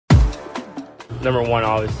Number one,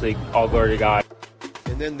 obviously, all glory to God.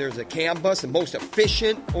 And then there's a CAMBUS, the most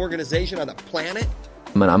efficient organization on the planet.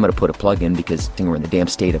 I'm gonna put a plug in because we're in the damn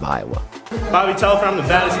state of Iowa. Bobby Telfer, I'm the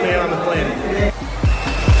baddest man on the planet.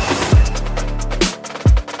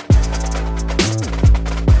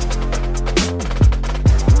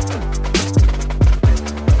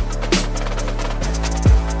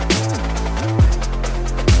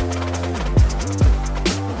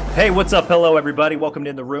 Hey, what's up? Hello, everybody. Welcome to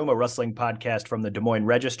In the Room, a wrestling podcast from the Des Moines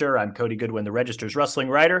Register. I'm Cody Goodwin, the Register's wrestling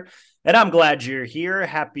writer, and I'm glad you're here.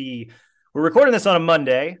 We're recording this on a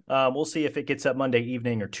Monday. We'll see if it gets up Monday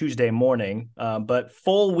evening or Tuesday morning, but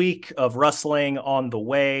full week of wrestling on the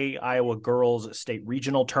way. Iowa girls state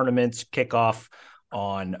regional tournaments kick off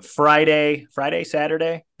on Friday,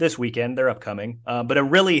 Saturday, this weekend. They're upcoming, but a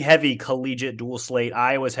really heavy collegiate dual slate.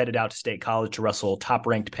 Iowa's headed out to State College to wrestle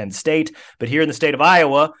top-ranked Penn State, but here in the state of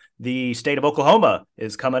Iowa, the state of Oklahoma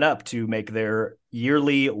is coming up to make their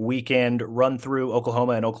yearly weekend run through.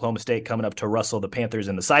 Oklahoma and Oklahoma State coming up to wrestle the Panthers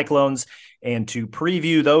and the Cyclones, and to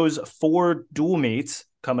preview those four dual meets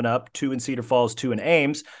coming up, two in Cedar Falls, two in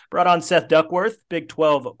Ames, brought on Seth Duckworth, Big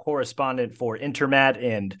 12 correspondent for Intermat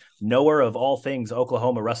and knower of all things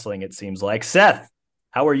Oklahoma wrestling, it seems like. Seth,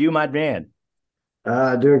 how are you, my man?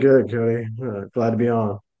 Doing good, Cody. Glad to be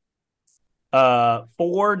on.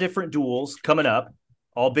 Four different duels coming up,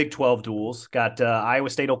 all Big 12 duels. Got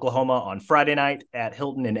Iowa State, Oklahoma on Friday night at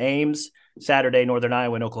Hilton in Ames. Saturday, Northern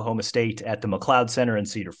Iowa and Oklahoma State at the McLeod Center in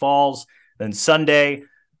Cedar Falls. Then Sunday,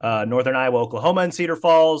 Northern Iowa, Oklahoma in Cedar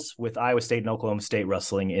Falls, with Iowa State and Oklahoma State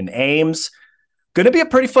wrestling in Ames. Going to be a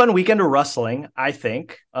pretty fun weekend of wrestling, I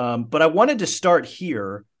think. But I wanted to start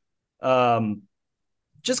here.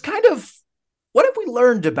 Just kind of, what have we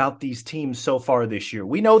learned about these teams so far this year?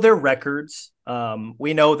 We know their records.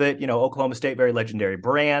 We know that, Oklahoma State, very legendary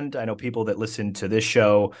brand. I know people that listen to this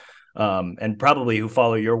show and probably who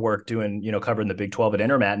follow your work doing, covering the Big 12 at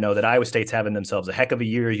Intermat know that Iowa State's having themselves a heck of a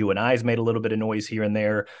year. UNI's made a little bit of noise here and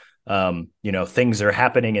there. Things are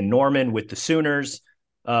happening in Norman with the Sooners.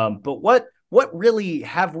 But what really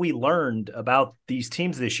have we learned about these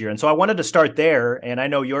teams this year? And so I wanted to start there. And I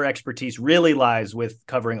know your expertise really lies with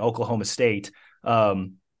covering Oklahoma State.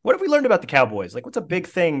 What have we learned about the Cowboys? Like, what's a big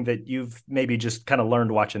thing that you've maybe just kind of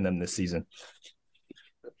learned watching them this season?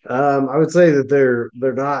 I would say that they're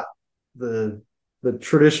not the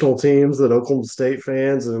traditional teams that Oklahoma State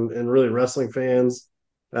fans and really wrestling fans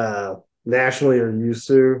nationally are used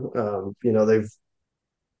to. They've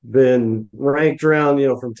been ranked around,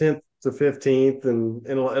 from 10th to 15th, and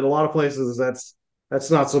in a lot of places that's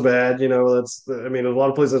not so bad. A lot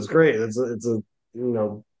of places that's great. It's a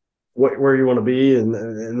where you want to be in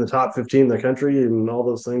the top 15 in the country, and all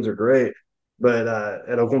those things are great. But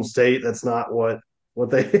at Oklahoma State, that's not what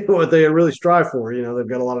they really strive for. They've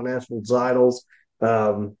got a lot of national titles.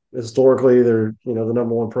 Historically, they're the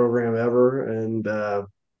number one program ever, and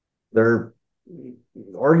they're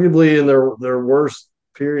arguably in their worst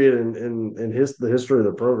period in the history of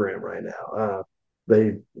the program right now.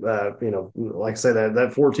 Like I said,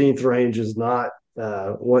 that 14th range is not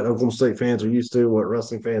what Oklahoma State fans are used to, what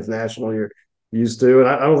wrestling fans nationally are used to, and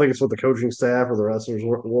I don't think it's what the coaching staff or the wrestlers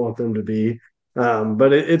want them to be.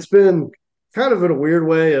 But it's been kind of, in a weird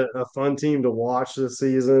way, a fun team to watch this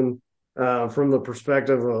season, from the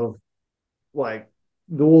perspective of, like,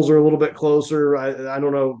 duels are a little bit closer. I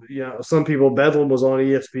don't know, some people, Bedlam was on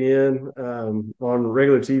ESPN, on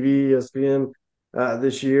regular TV, ESPN,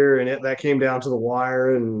 this year, and that came down to the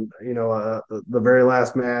wire, and the very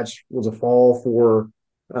last match was a fall for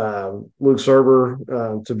Luke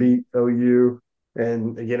Serber to beat OU.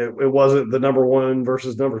 And again, it wasn't the number one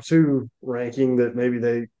versus number two ranking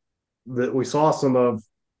that we saw some of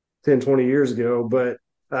 10, 20 years ago, but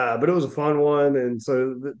it was a fun one. And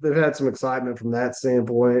so they've had some excitement from that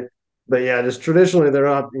standpoint. But yeah, just traditionally, they're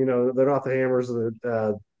not the hammers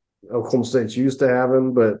that Oklahoma State's used to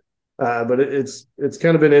having, but it's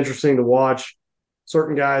kind of been interesting to watch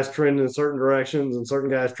certain guys trend in certain directions and certain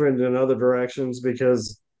guys trend in other directions,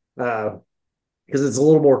 because it's a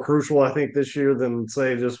little more crucial, I think, this year than,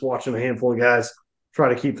 say, just watching a handful of guys try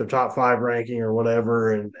to keep their top five ranking or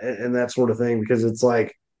whatever, and that sort of thing, because it's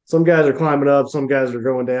like some guys are climbing up, some guys are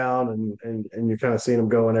going down, and you're kind of seeing them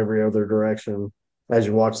go in every other direction as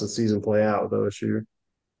you watch the season play out with OSU.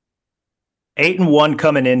 8-1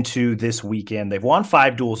 coming into this weekend. They've won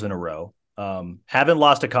 5 duels in a row. Haven't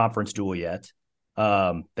lost a conference duel yet.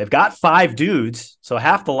 They've got 5 dudes, so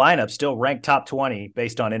half the lineup still ranked top 20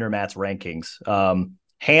 based on Intermat's rankings.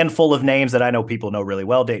 Handful of names that I know people know really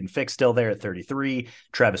well. Dayton Fix still there at 33.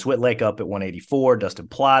 Travis Whitlake up at 184. Dustin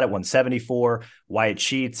Plott at 174. Wyatt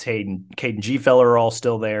Sheets, Caden Gfeller are all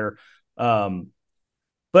still there.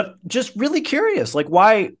 But just really curious, like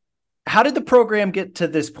how did the program get to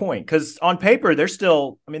this point? Because on paper, this is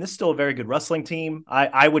still a very good wrestling team.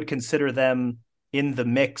 I would consider them in the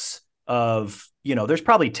mix of, there's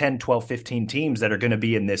probably 10, 12, 15 teams that are going to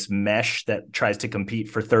be in this mesh that tries to compete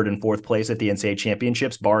for third and fourth place at the NCAA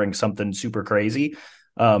championships, barring something super crazy.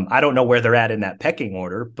 I don't know where they're at in that pecking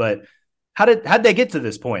order, but how'd they get to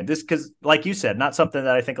this point? Because like you said, not something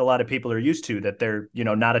that I think a lot of people are used to, that they're,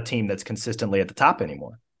 not a team that's consistently at the top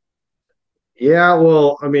anymore. Yeah,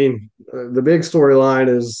 well, I mean, the big storyline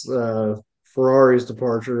is Ferrari's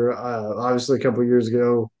departure. Obviously, a couple of years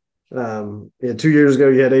ago, 2 years ago,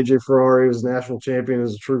 you had AJ Ferrari, who was national champion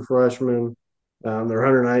as a true freshman. They're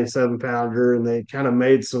 197 pounder, and they kind of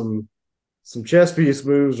made some chess piece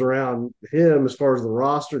moves around him as far as the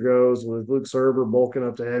roster goes, with Luke Serber bulking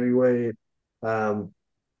up to heavyweight.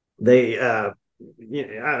 They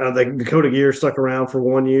I think Dakota Gear stuck around for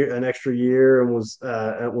 1 year, an extra year, and was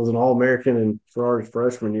an All American in Ferrari's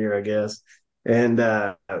freshman year, I guess. And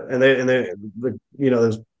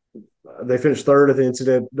they finished third at the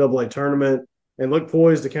NCAA tournament and looked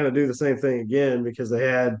poised to kind of do the same thing again, because they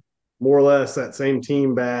had more or less that same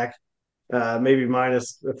team back, maybe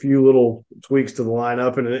minus a few little tweaks to the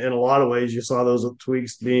lineup. And in a lot of ways, you saw those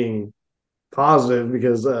tweaks being positive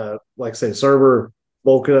because, like I say, Serber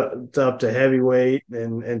bulked up to heavyweight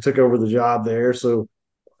and took over the job there. So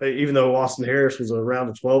even though Austin Harris was a round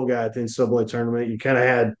of 12 guy at the NCAA tournament, you kind of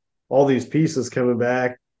had all these pieces coming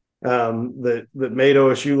back that made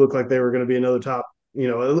OSU look like they were going to be another top,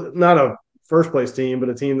 not a first place team, but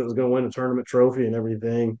a team that was going to win a tournament trophy and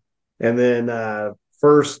everything. And then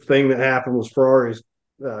first thing that happened was Ferrari's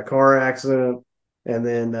car accident. And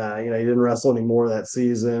then, he didn't wrestle anymore that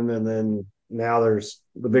season. And then now there's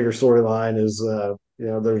the bigger storyline is,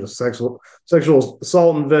 there's a sexual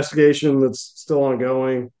assault investigation that's still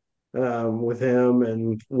ongoing with him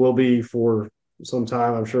and will be for some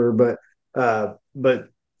time, I'm sure. But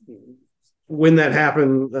when that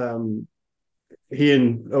happened, he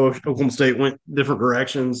and Oklahoma State went different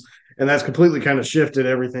directions, and that's completely kind of shifted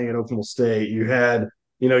everything at Oklahoma State. You had,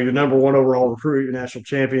 your number one overall recruit, your national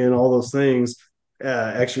champion, all those things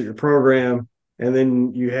exit your program, and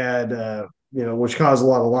then you had which caused a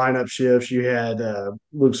lot of lineup shifts. You had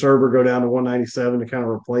Luke Serber go down to 197 to kind of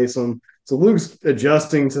replace him. So Luke's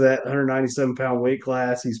adjusting to that 197-pound weight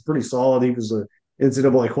class. He's pretty solid. He was an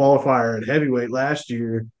NCAA qualifier at heavyweight last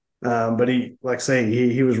year, but he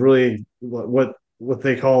was really what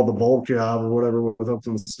they call the bulk job or whatever with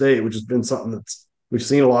Oklahoma State, which has been something that's we've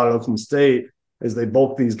seen a lot of Oklahoma State as they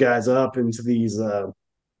bulk these guys up into these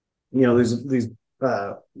these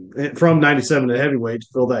from 97 to heavyweight to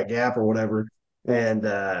fill that gap or whatever. And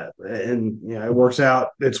it works out.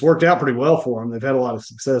 It's worked out pretty well for them. They've had a lot of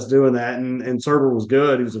success doing that. And Serber was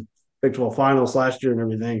good. He was a Big 12 finalist last year and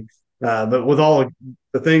everything. But with all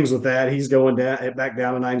the things with that, he's going back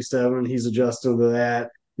down to 97. He's adjusting to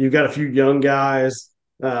that. You've got a few young guys.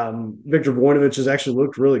 Victor Voinovich has actually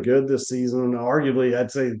looked really good this season. Arguably,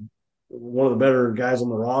 I'd say one of the better guys on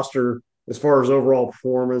the roster as far as overall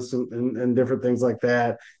performance and different things like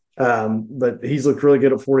that. But he's looked really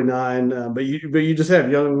good at 49. But you just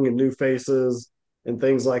have young and new faces and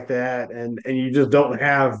things like that. And you just don't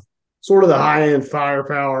have sort of the high-end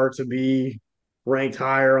firepower to be ranked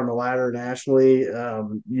higher on the ladder nationally.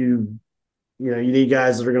 You need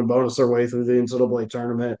guys that are going to bonus their way through the NCAA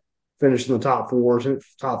tournament, finish in the top 4,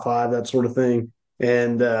 top 5, that sort of thing.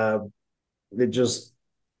 And it just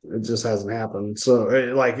hasn't happened. So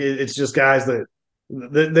it's just guys that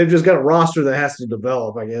they've just got a roster that has to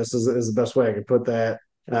develop, I guess is the best way I could put that,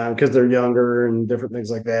 because they're younger and different things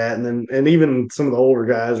like that. And even some of the older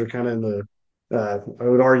guys are kind of in the I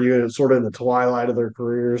would argue sort of in the twilight of their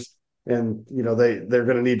careers, and they're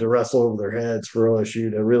going to need to wrestle over their heads for OSU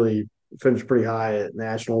to really finish pretty high at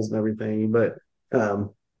nationals and everything. But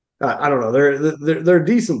I don't know, they're a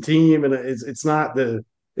decent team, and it's not the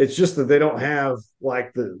it's just that they don't have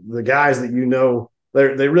like the guys that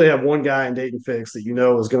they really have one guy in Dayton Fix that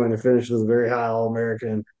is going to finish as a very high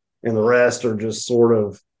All-American, and the rest are just sort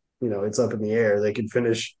of, it's up in the air. They could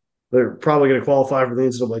finish, they're probably going to qualify for the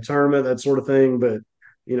NCAA tournament, that sort of thing, but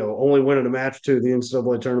only winning a match or two of the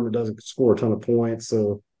NCAA tournament doesn't score a ton of points.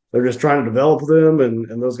 So they're just trying to develop them,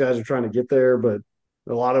 and those guys are trying to get there, but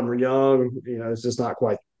a lot of them are young. It's just not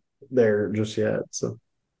quite there just yet. So.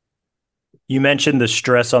 You mentioned the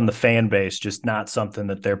stress on the fan base, just not something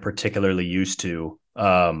that they're particularly used to.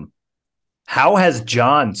 How has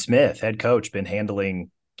John Smith, head coach, been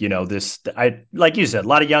handling, this? Like you said, a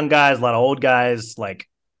lot of young guys, a lot of old guys. Like,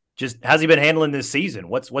 just how's he been handling this season?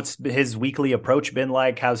 What's his weekly approach been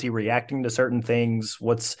like? How's he reacting to certain things?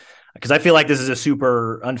 Because I feel like this is a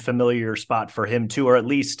super unfamiliar spot for him too, or at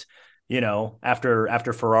least,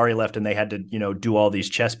 after Ferrari left and they had to, do all these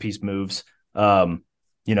chess piece moves.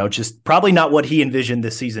 Just probably not what he envisioned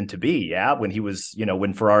this season to be. Yeah. When he was,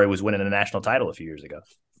 when Ferrari was winning a national title a few years ago.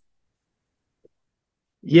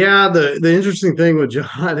 Yeah, the interesting thing with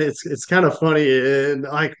John, it's kind of funny, and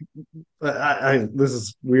like I this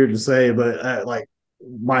is weird to say, but like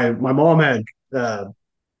my mom had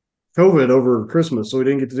COVID over Christmas, so we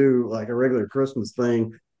didn't get to do like a regular Christmas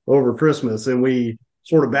thing over Christmas, and we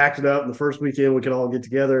sort of backed it up. And the first weekend we could all get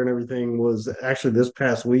together and everything was actually this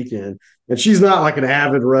past weekend. And she's not like an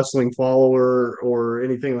avid wrestling follower or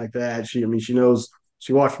anything like that. She knows,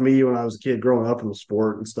 she watched me when I was a kid growing up in the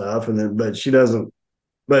sport and stuff, but she doesn't.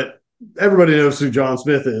 But everybody knows who John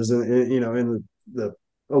Smith is, in the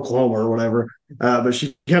Oklahoma or whatever. But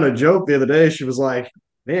she kind of joked the other day. She was like,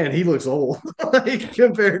 "Man, he looks old," like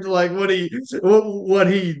compared to like what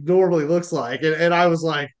he normally looks like. And I was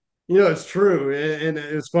like, it's true, and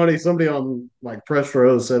it's funny. Somebody on like Press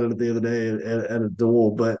Row said it the other day at a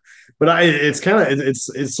duel, but it's kind of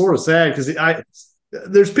it's sort of sad because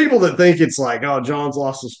there's people that think it's like, oh, John's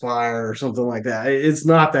lost his fire or something like that. It's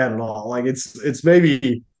not that at all. Like it's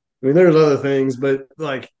maybe, I mean, there's other things, but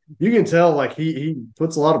like you can tell, like he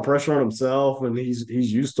puts a lot of pressure on himself, and he's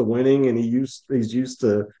used to winning, and he's used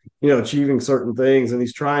to achieving certain things, and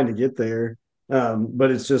he's trying to get there.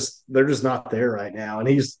 But it's just they're just not there right now, and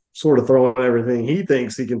he's sort of throwing everything he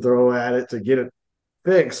thinks he can throw at it to get it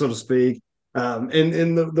fixed, so to speak. And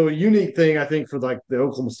the unique thing I think for like the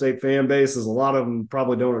Oklahoma State fan base is a lot of them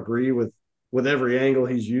probably don't agree with every angle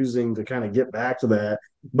he's using to kind of get back to that,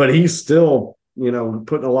 but he's still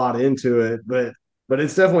putting a lot into it. But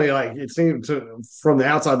it's definitely like it seems from the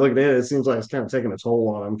outside looking in, it seems like it's kind of taking a toll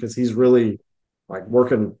on him because he's really like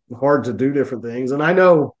working hard to do different things. And I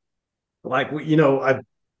know, like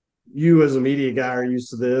you as a media guy are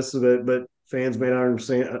used to this, but fans may not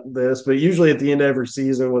understand this. But usually at the end of every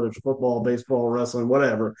season, whether it's football, baseball, wrestling,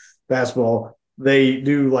 whatever, basketball, they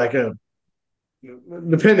do like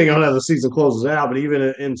depending on how the season closes out, but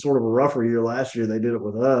even in sort of a rougher year last year, they did it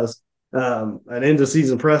with us. An end of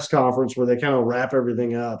season press conference where they kind of wrap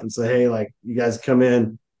everything up and say, hey, like you guys come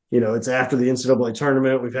in, it's after the NCAA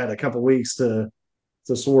tournament. We've had a couple weeks to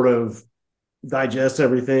sort of digest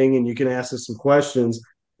everything, and you can ask us some questions.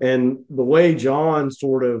 And the way John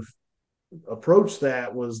sort of approached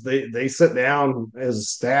that was they sat down as a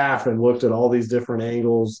staff and looked at all these different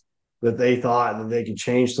angles that they thought that they could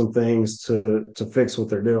change some things to fix what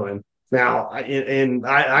they're doing. Now, I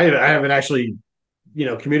haven't actually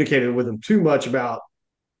communicated with them too much about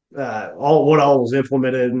all was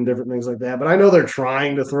implemented and different things like that, but I know they're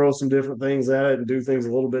trying to throw some different things at it and do things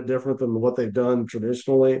a little bit different than what they've done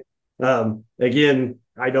traditionally. Again,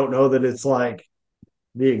 I don't know that it's like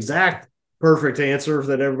the exact perfect answer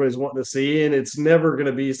that everybody's wanting to see, and it's never going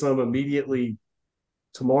to be some immediately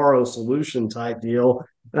tomorrow solution type deal.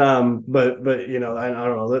 But I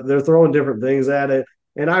don't know, they're throwing different things at it,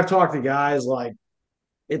 and I've talked to guys like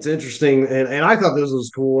it's interesting, and I thought this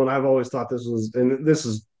was cool, and I've always thought this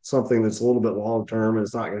is something that's a little bit long term, and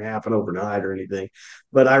it's not going to happen overnight or anything.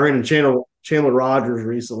 But I ran into Chandler Rogers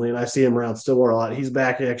recently, and I see him around Stillwater a lot. He's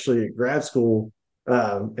back actually at grad school at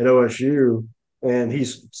OSU, and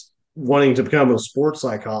he's wanting to become a sports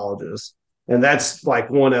psychologist. And that's like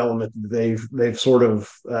one element that they've sort of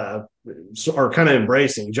are kind of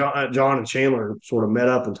embracing. John and Chandler sort of met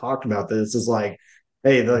up and talked about this. Is like,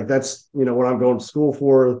 hey, like that's what I'm going to school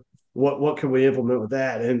for. What can we implement with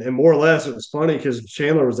that? And more or less, it was funny because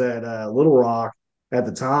Chandler was at Little Rock at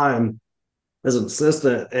the time as an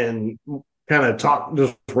assistant, and kind of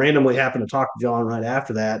just randomly happened to talk to John right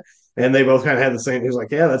after that. And they both kind of had the same. He was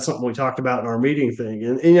like, "Yeah, that's something we talked about in our meeting thing."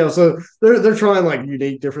 And so they're trying like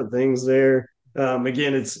unique different things there.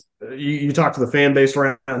 Again, it's you talk to the fan base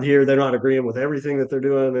around here; they're not agreeing with everything that they're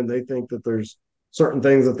doing, and they think that there's certain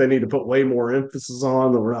things that they need to put way more emphasis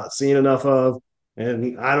on that we're not seeing enough of.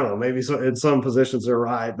 And I don't know, maybe in some positions they're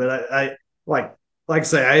right, but I like I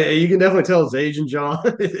say, you can definitely tell his age and John.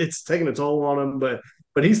 It's taking a toll on him, but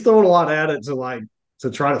he's throwing a lot at it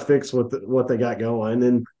to try to fix what they got going.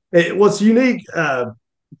 And what's unique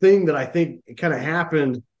thing that I think kind of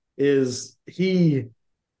happened is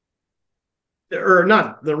or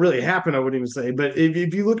not that really happened, I wouldn't even say, but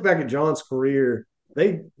if you look back at John's career,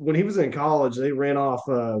 when he was in college, they ran off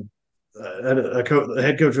a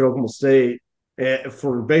head coach at Oklahoma State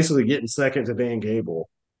for basically getting second to Dan Gable.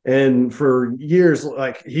 And for years,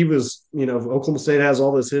 like he was, Oklahoma State has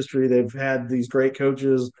all this history. They've had these great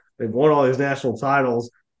coaches. They've won all these national titles.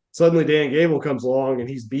 suddenly Dan Gable comes along and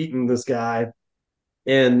he's beating this guy,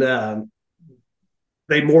 and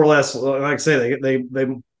they more or less, like I say, they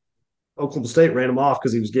Oklahoma State ran him off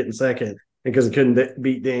because he was getting second and because he couldn't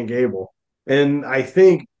beat Dan Gable. And I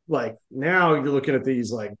think like now you're looking at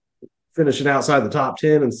these like finishing outside the top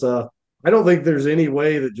 10 and stuff. I don't think there's any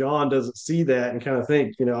way that John doesn't see that and kind of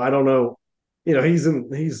think, I don't know,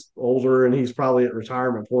 he's older and he's probably at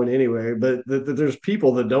retirement point anyway, but there's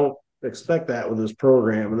people that don't expect that with this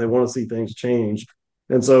program and they want to see things change.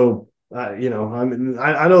 And so, I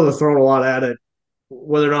know they're throwing a lot at it,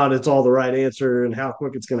 whether or not it's all the right answer and how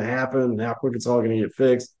quick it's going to happen and how quick it's all going to get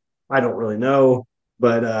fixed. I don't really know.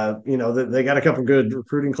 But they got a couple good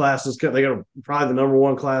recruiting classes. They got probably the number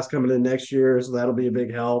one class coming in next year, so that'll be a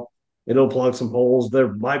big help. It'll plug some holes.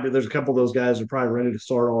 There's a couple of those guys who are probably ready to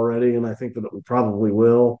start already, and I think that it probably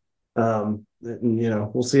will.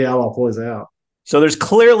 We'll see how it all plays out. So there's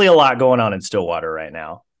clearly a lot going on in Stillwater right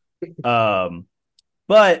now.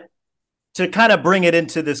 But to kind of bring it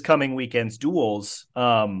into this coming weekend's duels,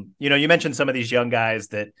 you mentioned some of these young guys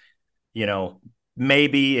that,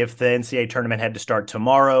 maybe if the NCAA tournament had to start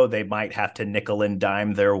tomorrow, they might have to nickel and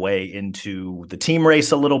dime their way into the team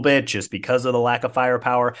race a little bit just because of the lack of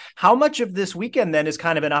firepower. How much of this weekend then is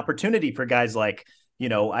kind of an opportunity for guys like,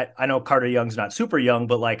 I know Carter Young's not super young,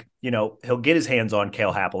 but like, he'll get his hands on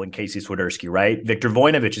Cale Happel and Casey Swiderski, right? Victor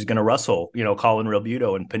Voinovich is going to wrestle, Colin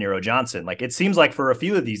Realbuto and Paniro Johnson. Like, it seems like for a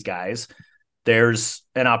few of these guys, there's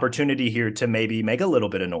an opportunity here to maybe make a little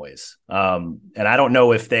bit of noise. And I don't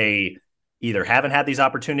know if they either haven't had these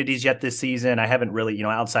opportunities yet this season. I haven't really,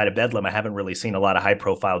 outside of Bedlam, I haven't really seen a lot of high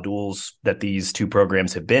profile duels that these two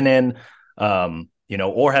programs have been in,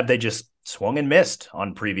 or have they just swung and missed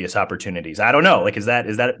on previous opportunities? I don't know. Like, is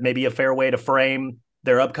that maybe a fair way to frame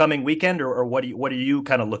their upcoming weekend, or what are you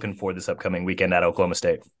kind of looking for this upcoming weekend at Oklahoma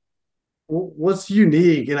State? What's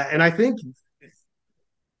unique, and I think,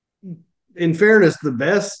 in fairness, the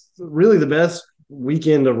best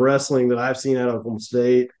weekend of wrestling that I've seen at Oklahoma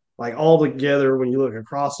State, like all together, when you look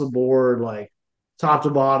across the board, like top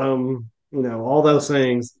to bottom, all those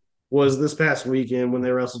things, was this past weekend when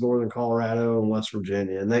they wrestled Northern Colorado and West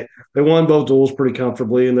Virginia, and they won both duels pretty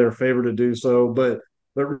comfortably, and they're favored to do so. But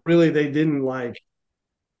really, they didn't like.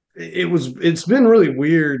 It's been really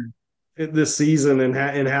weird this season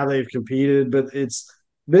and how they've competed, but it's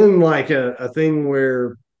been like a thing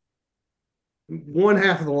where one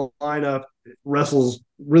half of the lineup wrestles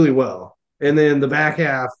really well, and then the back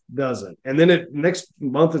half doesn't. And then next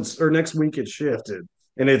week it shifted,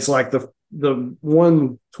 and it's like the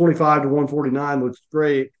 125 to 149 looks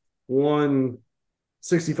great,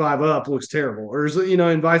 165 up looks terrible, or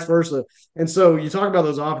and vice versa. And so you talk about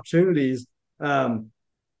those opportunities.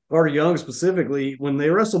 Carter Young specifically, when they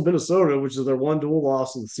wrestled Minnesota, which is their one dual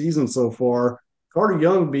loss of the season so far, Carter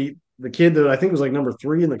Young beat the kid that I think was like number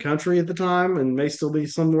 3 in the country at the time and may still be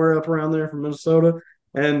somewhere up around there from Minnesota.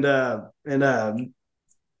 And Caden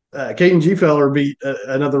Gfeller beat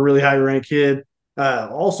another really high ranked kid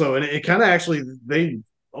also. And it kind of actually, they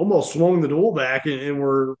almost swung the duel back and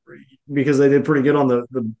were, because they did pretty good on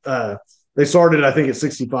they started, I think, at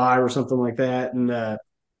 65 or something like that. And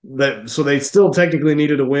so they still technically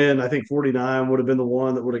needed to win. I think 49 would have been the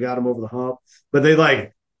one that would have got them over the hump. But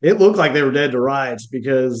it looked like they were dead to rights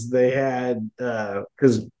because they had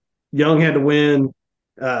because Young had to win,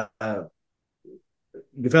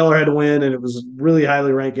 Gefeller had to win, and it was really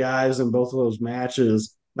highly ranked guys in both of those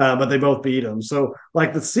matches. But they both beat them. So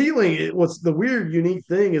like the ceiling, what's the weird, unique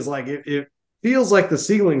thing is like it feels like the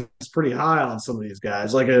ceiling is pretty high on some of these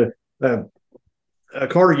guys. Like a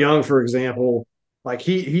Carter Young, for example. Like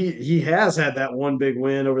he has had that one big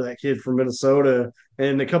win over that kid from Minnesota,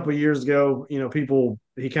 and a couple of years ago,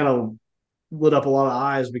 he kind of lit up a lot of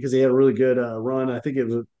eyes because he had a really good run. I think it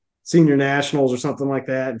was senior nationals or something like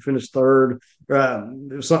that, and finished third,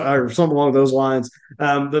 or something along those lines.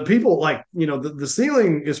 But people the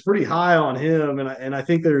ceiling is pretty high on him, and I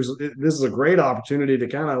think this is a great opportunity to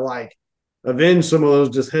kind of like avenge some of those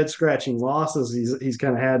just head scratching losses he's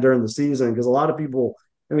kind of had during the season, because a lot of people.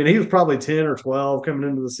 I mean, he was probably 10 or 12 coming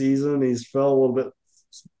into the season. He's fell a little bit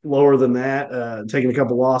lower than that, taking a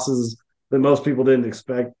couple losses that most people didn't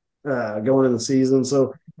expect going into the season.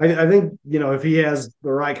 So I think, if he has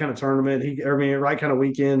the right kind of tournament, right kind of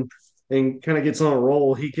weekend, and kind of gets on a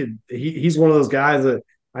roll, he's one of those guys that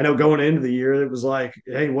I know going into the year, it was like,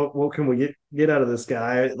 hey, what can we get out of this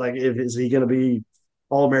guy? Like, is he going to be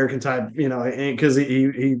All-American type, and because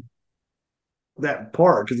he that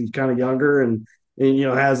part, because he's kind of younger and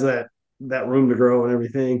has that room to grow and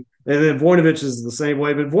everything. And then Voinovich is the same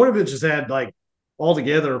way, but Voinovich has had like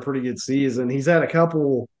altogether a pretty good season. He's had a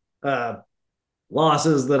couple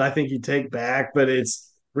losses that I think he'd take back, but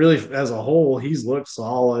it's really as a whole, he's looked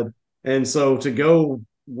solid. And so to go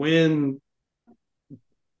win,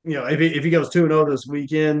 if he goes 2-0 this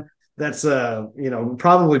weekend, that's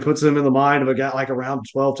probably puts him in the mind of a guy like a round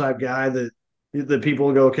 12 type guy that people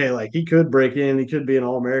will go, okay, like he could break in, he could be an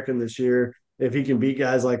All-American this year if he can beat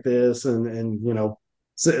guys like this,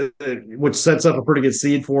 which sets up a pretty good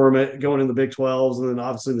seed for him going in the Big 12s, and then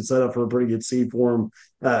obviously would set up for a pretty good seed for him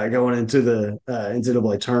going into the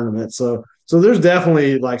NCAA tournament. So there's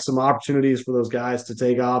definitely like some opportunities for those guys to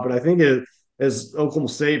take off, but I think as Oklahoma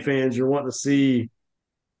State fans, you're wanting to see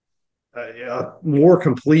more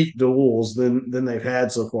complete duels than they've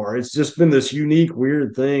had so far. It's just been this unique,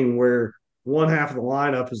 weird thing where one half of the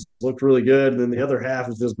lineup has looked really good, and then the other half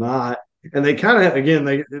is just not. And they kind of, again,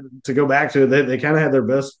 they to go back to it, they kind of had their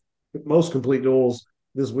most complete duels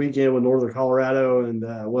this weekend with Northern Colorado and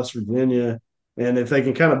West Virginia. And if they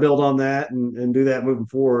can kind of build on that and do that moving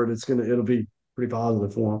forward, it'll be pretty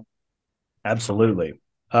positive for them. Absolutely.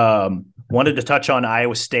 Wanted to touch on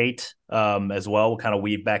Iowa State as well. We'll kind of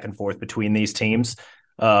weave back and forth between these teams.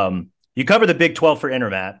 You cover the Big 12 for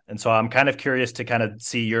Intermat, and so I'm kind of curious to kind of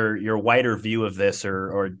see your wider view of this,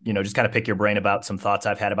 or just kind of pick your brain about some thoughts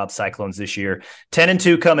I've had about the Cyclones this year.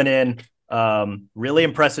 10-2 coming in, really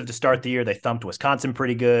impressive to start the year. They thumped Wisconsin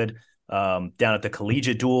pretty good. Down at the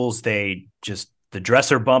collegiate duels, the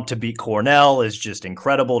dresser bump to beat Cornell is just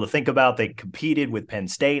incredible to think about. They competed with Penn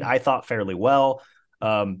State, I thought, fairly well.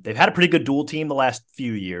 They've had a pretty good dual team the last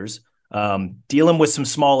few years, dealing with some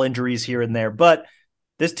small injuries here and there, but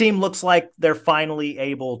this team looks like they're finally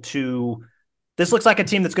able to – this looks like a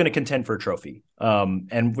team that's going to contend for a trophy.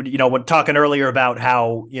 And, when talking earlier about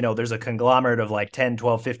how, there's a conglomerate of like 10,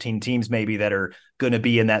 12, 15 teams maybe that are going to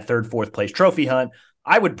be in that third, fourth place trophy hunt,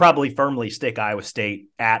 I would probably firmly stick Iowa State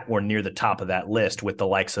at or near the top of that list with the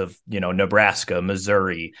likes of, Nebraska,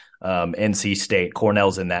 Missouri, NC State,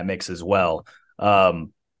 Cornell's in that mix as well. I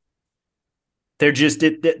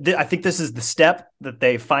think this is the step that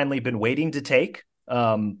they've finally been waiting to take.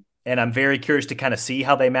 And I'm very curious to kind of see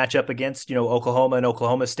how they match up against, Oklahoma and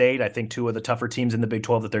Oklahoma State. I think two of the tougher teams in the Big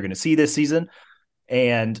 12 that they're going to see this season.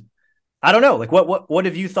 And I don't know, like what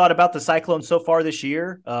have you thought about the Cyclones so far this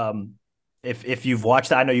year? If you've watched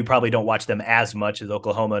that, I know you probably don't watch them as much as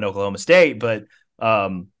Oklahoma and Oklahoma State, but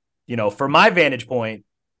from my vantage point,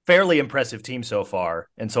 fairly impressive team so far.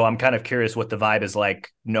 And so I'm kind of curious what the vibe is like,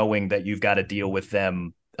 knowing that you've got to deal with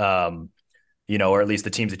them, or at least the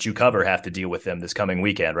teams that you cover have to deal with them this coming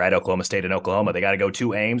weekend, right? Oklahoma State and Oklahoma, they got to go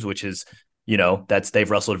to Ames, which is, they've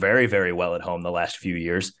wrestled very, very well at home the last few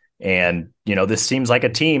years. And, this seems like a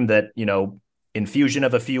team that, infusion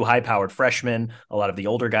of a few high-powered freshmen, a lot of the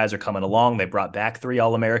older guys are coming along. They brought back 3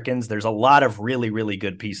 All-Americans. There's a lot of really, really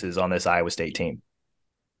good pieces on this Iowa State team.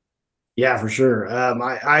 Yeah, for sure.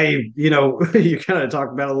 You kind of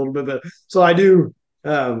talked about it a little bit, but so I do,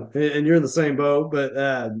 and you're in the same boat, but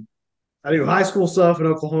I do high school stuff in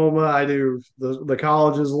Oklahoma. I do the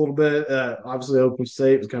colleges a little bit. Obviously, Oklahoma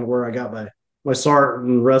State was kind of where I got my start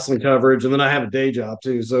in wrestling coverage, and then I have a day job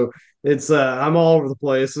too. So it's I'm all over the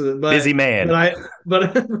place. But, busy man.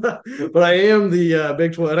 But I am the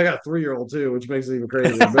Big 12, and I got a 3-year-old too, which makes it even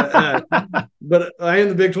crazier. But I am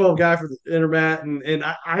the Big 12 guy for the Intermat, and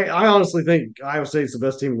I honestly think Iowa State's the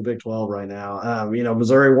best team in the Big 12 right now.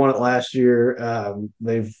 Missouri won it last year.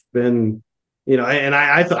 They've been, and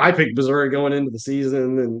I picked Missouri going into the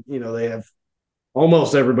season, and they have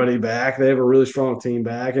almost everybody back. They have a really strong team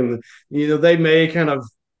back, and they may kind of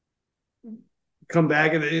come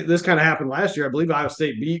back. And this kind of happened last year. I believe Iowa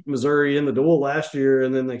State beat Missouri in the duel last year,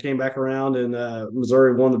 and then they came back around, and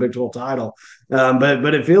Missouri won the Big 12 title.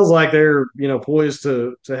 But it feels like they're poised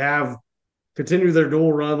to continue their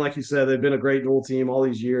dual run. Like you said, they've been a great dual team all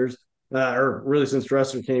these years. Or really since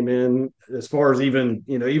Dresser came in, as far as even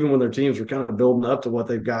when their teams were kind of building up to what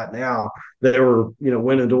they've got now, they were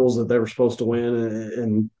winning duels that they were supposed to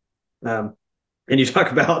win, and you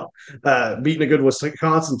talk about beating a good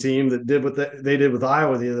Wisconsin team that did what they did with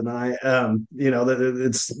Iowa the other night.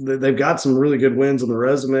 They've got some really good wins on the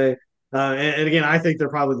resume, and again, I think they're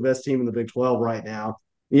probably the best team in the Big 12 right now.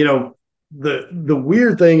 The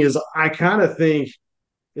weird thing is, I kind of think,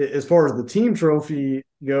 as far as the team trophy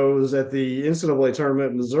goes at the NCAA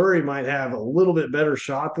tournament, Missouri might have a little bit better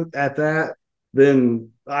shot at that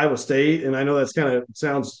than Iowa State. And I know that's kind of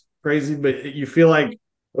sounds crazy, but you feel like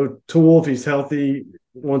O'Toole, if he's healthy,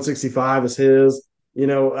 165 is his. And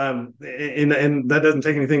that doesn't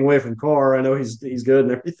take anything away from Carr. I know he's good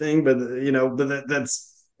and everything, but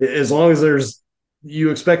that's as long as there's you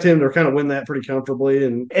expect him to kind of win that pretty comfortably.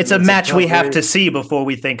 And it's a match we have to see before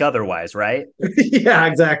we think otherwise, right? Yeah,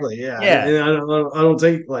 exactly. Yeah. And I don't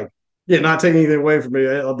take not taking anything away from me.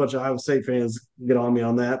 A bunch of Iowa State fans get on me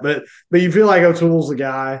on that, but you feel like O'Toole's the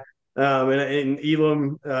guy. And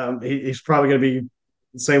Elam, he's probably going to be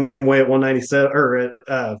the same way at 197 or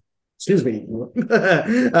at, excuse me.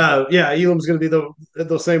 Elam's going to be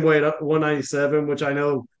the same way at 197, which I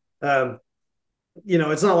know,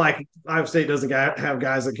 it's not like Iowa State doesn't have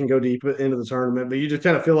guys that can go deep into the tournament, but you just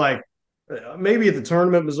kind of feel like maybe at the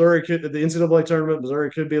tournament, the NCAA tournament,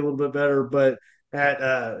 Missouri could be a little bit better, but at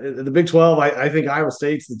the Big 12, I think Iowa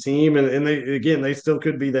State's the team, and they still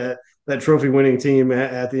could be that trophy winning team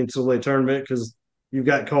at the NCAA tournament because you've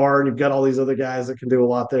got Carr and you've got all these other guys that can do a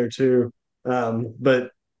lot there too. But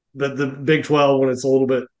the Big 12, when it's a little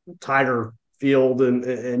bit tighter field and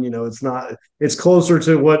it's closer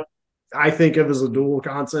to what I think of as a dual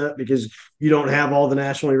concept because you don't have all the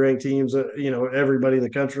nationally ranked teams, everybody in the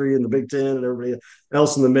country and the Big Ten and everybody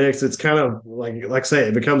else in the mix. It's kind of like I say,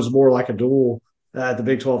 it becomes more like a duel at the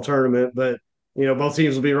Big 12 tournament. But, both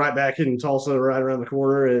teams will be right back in Tulsa right around the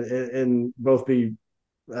corner and both be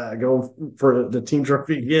going for the team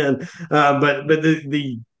trophy again. But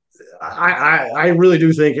I really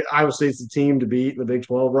do think Iowa State's the team to beat in the Big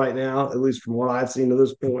 12 right now, at least from what I've seen to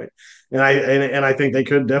this point. And I think they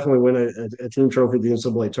could definitely win a team trophy at the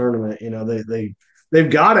NCAA tournament. They've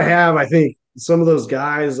got to have, I think, some of those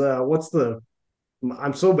guys.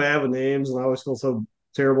 I'm so bad with names, and I always feel so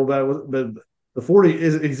terrible about it. But the 40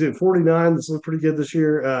 is it 49? This looks pretty good this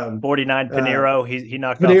year. 49 Pinheiro. He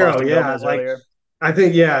knocked Pinheiro, off Austin Gomez earlier. I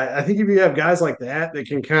think if you have guys like that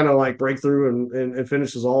can kind of like break through and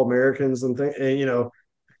finish as All-Americans and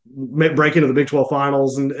break into the Big 12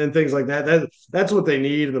 finals and things like that. That's what they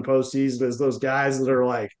need in the postseason is those guys that are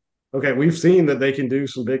like, okay, we've seen that they can do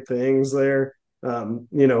some big things there.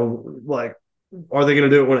 Like, are they going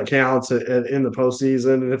to do it when it counts in the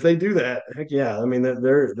postseason? And if they do that, heck yeah. I mean,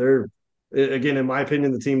 they're again, in my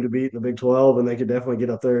opinion, the team to beat in the Big 12, and they could definitely get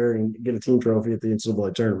up there and get a team trophy at the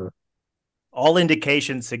NCAA tournament. All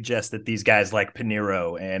indications suggest that these guys like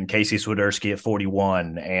Pinheiro and Casey Swiderski at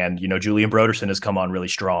 41 and, Julian Broderson has come on really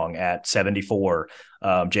strong at 74.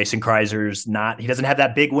 Jason Kreiser's he doesn't have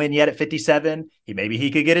that big win yet at 57. Maybe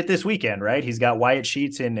he could get it this weekend, right? He's got Wyatt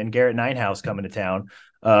Sheets and Garrett Ninehouse coming to town.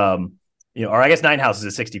 Or I guess Ninehouse is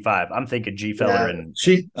at 65. I'm thinking G Feller and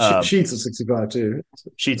Sheets is 65 too.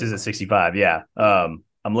 Sheets is at 65. Yeah.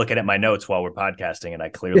 I'm looking at my notes while we're podcasting and I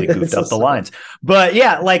clearly goofed up the lines, but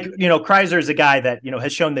yeah, Kreiser is a guy that,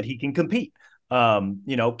 has shown that he can compete.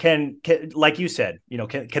 Can like you said,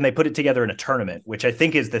 can they put it together in a tournament, which I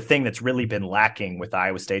think is the thing that's really been lacking with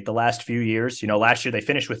Iowa State the last few years. Last year they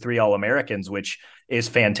finished with 3 All-Americans, which is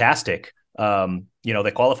fantastic.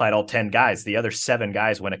 They qualified all 10 guys. The other 7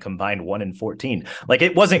 guys went a combined 1-14. Like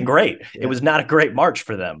it wasn't great. Yeah. It was not a great March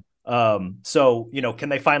for them. So can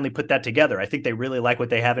they finally put that together? I think they really like what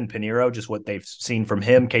they have in Pinheiro, just what they've seen from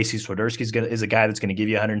him. Casey Swiderski is a guy that's going to give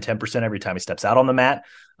you 110% every time he steps out on the mat.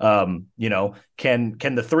 Can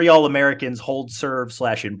the 3 All-Americans hold serve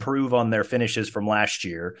 / improve on their finishes from last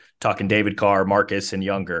year? Talking David Carr, Marcus, and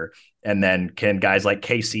Younger. And then can guys like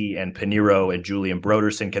Casey and Pinheiro and Julian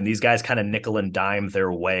Broderson, can these guys kind of nickel and dime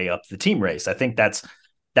their way up the team race? I think that's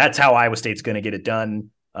how Iowa State's going to get it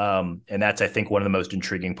done. And that's, I think, one of the most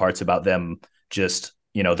intriguing parts about them just,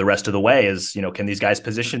 the rest of the way is, can these guys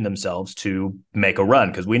position themselves to make a run?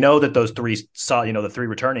 Because we know that those 3 the 3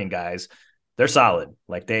 returning guys, they're solid.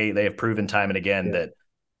 Like they have proven time and again that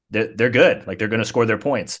they're good. Like they're going to score their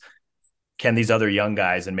points. Can these other young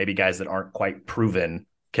guys and maybe guys that aren't quite proven,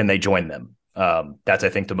 can they join them? That's, I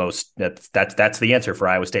think, the most that's the answer for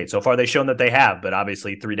Iowa State. So far, they've shown that they have, but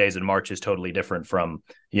obviously 3 days in March is totally different from,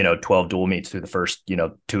 12 dual meets through the first,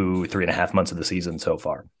 2.5 months of the season so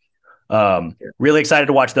far. Really excited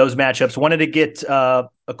to watch those matchups. Wanted to get a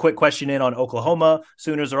quick question in on Oklahoma.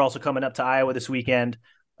 Sooners are also coming up to Iowa this weekend.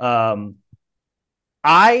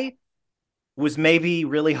 I was maybe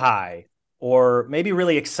really high or maybe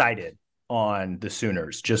really excited on the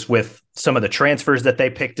Sooners, just with some of the transfers that they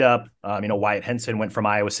picked up. Wyatt Henson went from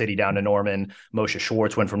Iowa City down to Norman. Moshe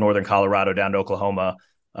Schwartz went from Northern Colorado down to Oklahoma.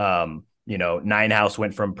 Ninehouse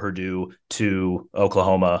went from Purdue to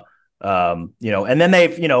Oklahoma. And then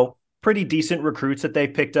they've, pretty decent recruits that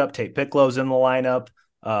they've picked up. Tate Picklow's in the lineup.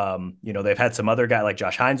 They've had some other guy like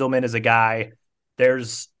Josh Heinzelman is a guy.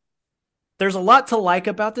 There's a lot to like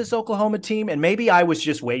about this Oklahoma team. And maybe I was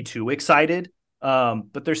just way too excited.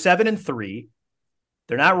 But they're 7-3.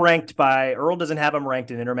 They're not ranked Earl doesn't have them ranked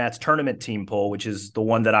in Intermat's tournament team poll, which is the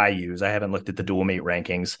one that I use. I haven't looked at the dual meet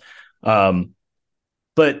rankings.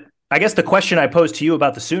 But I guess the question I posed to you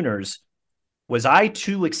about the Sooners, was I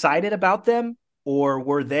too excited about them, or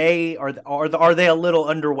are they a little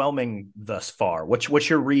underwhelming thus far? What's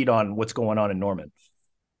your read on what's going on in Norman?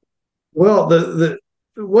 Well, the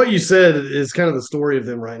what you said is kind of the story of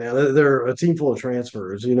them right now. They're a team full of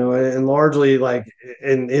transfers, and largely like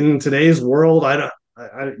in today's world,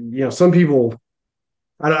 some people,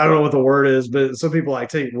 I don't know what the word is, but some people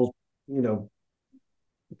will,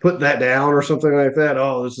 put that down or something like that.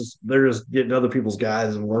 Oh, they're just getting other people's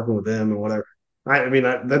guys and working with them and whatever.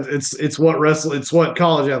 It's what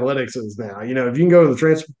college athletics is now. If you can go to the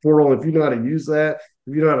transfer portal, if you know how to use that,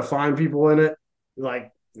 if you know how to find people in it, like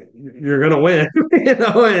you're gonna win,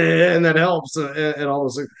 and that helps. And all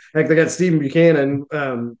those, heck, they got Stephen Buchanan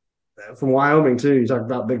from Wyoming too. You talk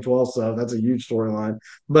about Big 12 stuff. That's a huge storyline.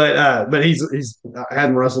 But he's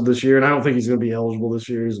hadn't wrestled this year, and I don't think he's going to be eligible this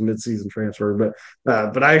year. He's a midseason transfer.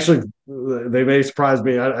 But I actually, they may surprise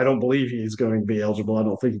me. I don't believe he's going to be eligible. I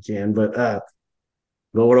don't think he can. But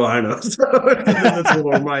what do I know? So, that's a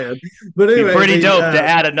little on my head. But anyway, be pretty dope to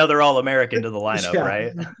add another All-American to the lineup, yeah.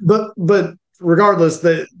 right? But regardless,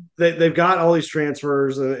 they've got all these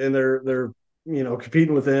transfers, and they're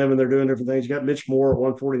competing with them, and they're doing different things. You got Mitch Moore at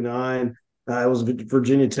 149. It was a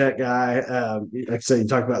Virginia Tech guy. Like I said, you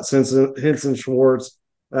talk about Henson Schwartz,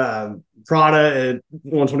 Prada at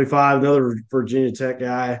 125, another Virginia Tech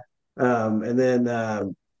guy. And then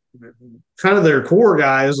kind of their core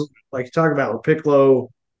guys, like you talk about with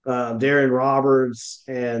Piccolo, Darian Roberts,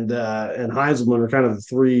 and Heinzelman are kind of the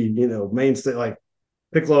three, mainstay, like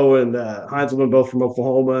Piccolo and Heinzelman, both from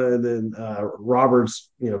Oklahoma, and then Roberts,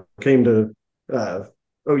 came to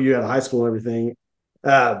OU out of high school and everything.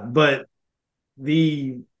 But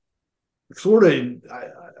the sort of,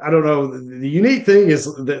 I don't know, the unique thing is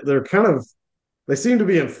that they seem to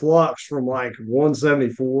be in flux from like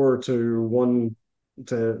 174 to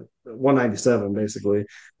 197, basically.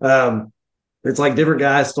 It's like different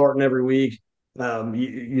guys starting every week.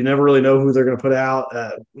 You never really know who they're going to put out.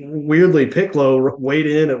 Weirdly, Piccolo weighed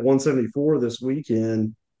in at 174 this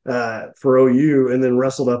weekend for OU, and then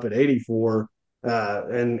wrestled up at 84,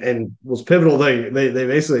 and was pivotal. They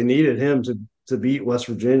basically needed him to beat West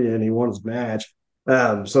Virginia, and he won his match.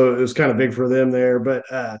 So it was kind of big for them there. But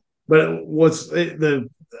I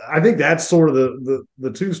think that's sort of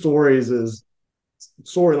the two storylines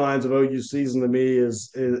of OU season to me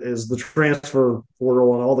is the transfer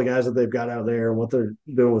portal and all the guys that they've got out there and what they're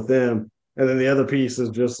doing with them. And then the other piece is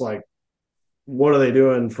just like, what are they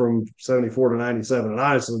doing from 74 to 97? And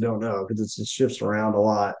I honestly don't know, because it shifts around a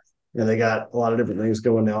lot, and they got a lot of different things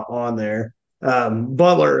going on there.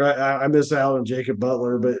 Butler, I miss out on Jacob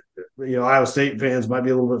Butler, but Iowa State fans might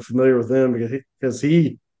be a little bit familiar with him because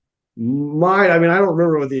he might. I don't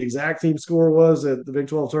remember what the exact team score was at the Big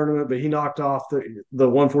 12 tournament, but he knocked off the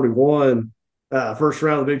 141 first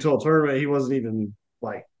round of the Big 12 tournament. He wasn't even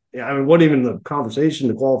wasn't even the conversation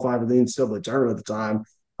to qualify for the NCAA tournament at the time.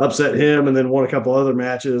 Upset him, and then won a couple other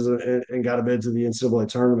matches and got a bid to the NCAA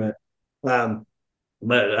tournament. But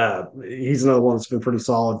he's another one that's been pretty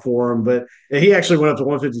solid for him. But he actually went up to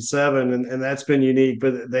 157, and that's been unique.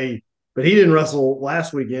 But he didn't wrestle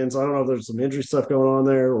last weekend, so I don't know if there's some injury stuff going on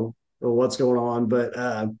there or what's going on. But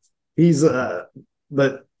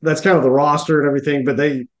but that's kind of the roster and everything. But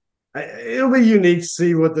it'll be unique to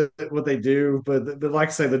see what they do. But like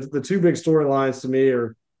I say, the two big storylines to me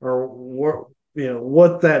are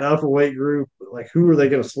what that upper weight group, like, who are they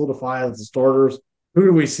going to solidify as the starters? Who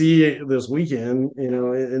do we see this weekend,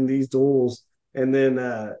 in these duels? And then,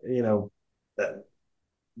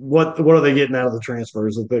 what are they getting out of the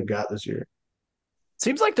transfers that they've got this year?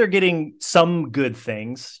 Seems like they're getting some good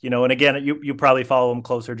things, and again, you probably follow them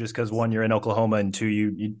closer just because, one, you're in Oklahoma, and two,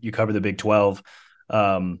 you cover the Big 12.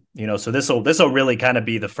 So this will really kind of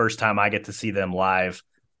be the first time I get to see them live.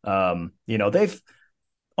 They've,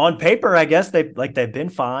 on paper, I guess they've been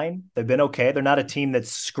fine. They've been okay. They're not a team that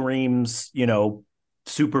screams,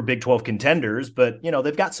 super Big 12 contenders, but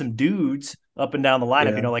they've got some dudes up and down the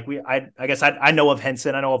lineup. Yeah. I guess I know of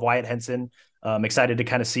Henson. I know of Wyatt Henson. I'm excited to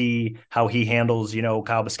kind of see how he handles,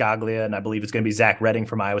 Kyle Biscaglia, and I believe it's going to be Zach Redding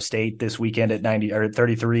from Iowa State this weekend at 90 or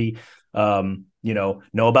 33. Know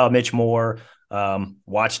about Mitch Moore.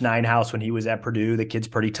 Watched Nine House when he was at Purdue. The kid's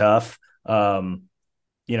pretty tough. It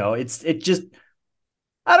just,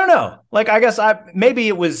 I don't know. I guess maybe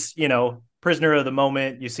it was, prisoner of the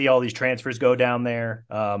moment. You see all these transfers go down there.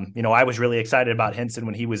 I was really excited about Henson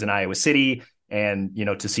when he was in Iowa City, and,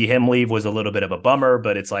 to see him leave was a little bit of a bummer,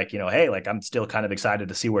 but it's hey, I'm still kind of excited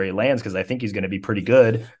to see where he lands, because I think he's going to be pretty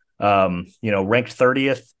good. Ranked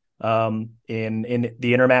 30th in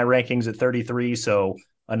the Intermat rankings at 33. So,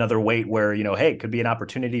 another weight where, hey, it could be an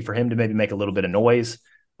opportunity for him to maybe make a little bit of noise.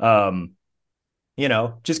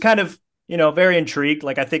 Just kind of, very intrigued.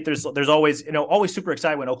 Like, I think there's always, always super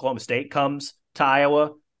excited when Oklahoma State comes to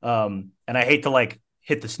Iowa. And I hate to like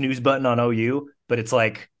hit the snooze button on OU, but it's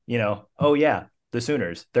like, oh yeah, the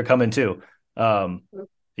Sooners, they're coming too. And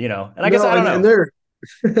I guess I don't know. And they're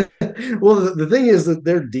well, the thing is that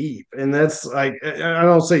they're deep, and that's like, I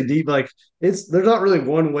don't say deep, like there's not really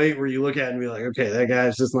one weight where you look at it and be like, okay, that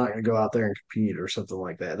guy's just not going to go out there and compete or something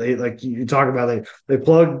like that. They, like you talk about, they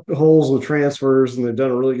plug holes with transfers, and they've done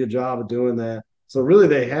a really good job of doing that. So really,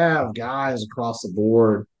 they have guys across the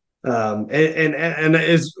board. And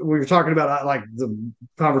as we were talking about, like the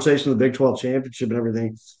conversation of the Big 12 championship and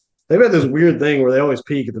everything, they've had this weird thing where they always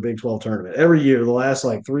peak at the Big 12 tournament every year. The last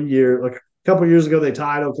like 3 years, like a couple of years ago, they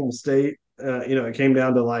tied Oklahoma State. It came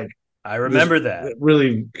down to like, I remember that. It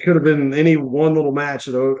really could have been any one little match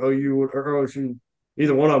that OU or OSU,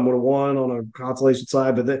 either one of them would have won on a consolation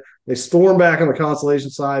side. But they stormed back on the consolation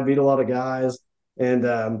side, beat a lot of guys, and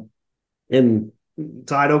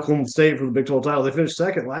tied Oklahoma State for the Big 12 title. They finished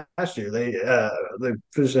second last year. They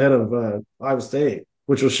finished ahead of Iowa State,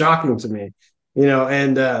 which was shocking to me. But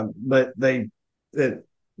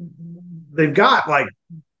they've got like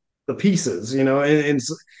the pieces, and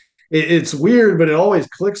it's weird, but it always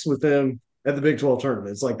clicks with them at the Big 12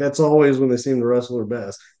 tournament. It's like that's always when they seem to wrestle their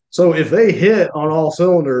best. So if they hit on all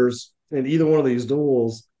cylinders in either one of these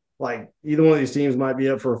duels, like either one of these teams might be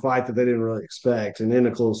up for a fight that they didn't really expect and in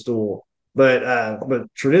a close duel. But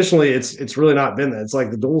traditionally, it's really not been that. It's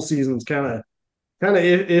like the dual season's kind of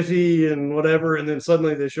iffy and whatever, and then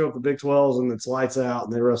suddenly they show up the Big 12s and it's lights out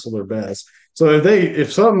and they wrestle their best. So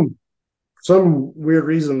if some weird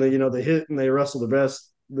reason that they hit and they wrestle their best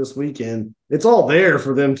this weekend, it's all there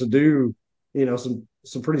for them to do some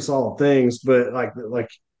pretty solid things. But like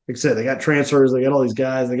I said, they got transfers, they got all these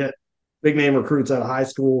guys, they got big name recruits out of high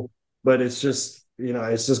school, but it's just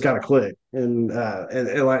it's just got to click. And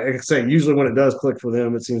like I say, usually when it does click for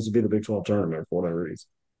them, it seems to be the Big 12 tournament for whatever reason.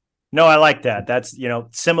 No, I like that. That's,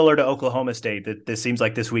 similar to Oklahoma State, that this seems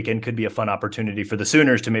like this weekend could be a fun opportunity for the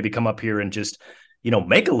Sooners to maybe come up here and just,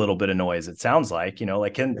 make a little bit of noise. It sounds like,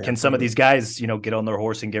 can some of these guys, get on their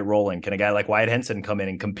horse and get rolling? Can a guy like Wyatt Henson come in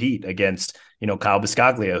and compete against, Kyle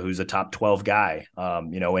Biscaglia, who's a top 12 guy,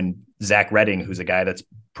 and Zach Redding, who's a guy that's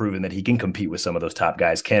proven that he can compete with some of those top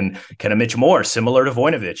guys? Can a Mitch Moore, similar to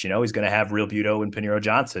Voinovich, he's going to have Real Buto and Pinheiro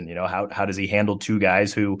Johnson, how does he handle two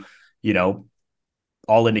guys who,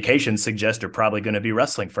 all indications suggest are probably going to be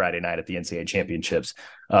wrestling Friday night at the NCAA championships.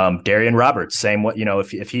 Darian Roberts, same what,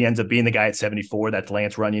 if he ends up being the guy at 74, that's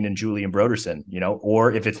Lance Runyon and Julian Broderson,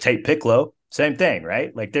 or if it's Tate Picklo, same thing,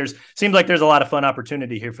 right? Like seems like there's a lot of fun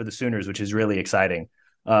opportunity here for the Sooners, which is really exciting.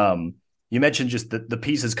 You mentioned just the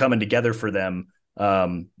pieces coming together for them,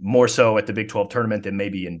 more so at the Big 12 tournament than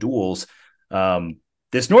maybe in duels.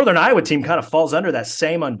 This Northern Iowa team kind of falls under that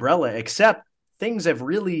same umbrella, except things have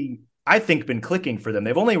really, I think, been clicking for them.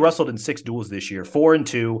 They've only wrestled in 6 duels this year,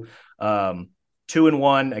 4-2,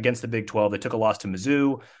 2-1 against the Big 12. They took a loss to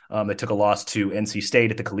Mizzou. They took a loss to NC State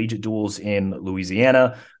at the collegiate duels in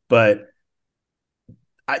Louisiana. But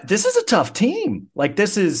this is a tough team.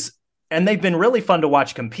 And they've been really fun to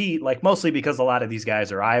watch compete, like mostly because a lot of these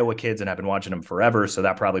guys are Iowa kids and I've been watching them forever. So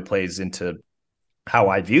that probably plays into how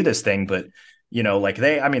I view this thing. But,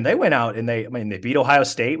 they went out and they beat Ohio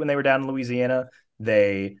State when they were down in Louisiana.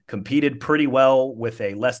 They competed pretty well with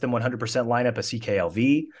a less than 100% lineup at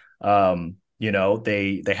CKLV.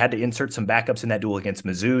 They had to insert some backups in that duel against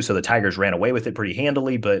Mizzou, so the Tigers ran away with it pretty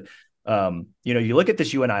handily. But, you look at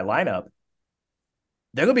this UNI lineup,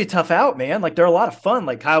 they're going to be a tough out, man. Like, they're a lot of fun.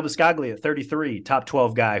 Like Kyle Biscaglia at 33, top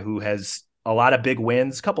 12 guy who has a lot of big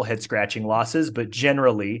wins, a couple head-scratching losses, but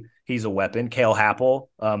generally he's a weapon. Cale Happel,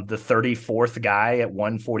 the 34th guy at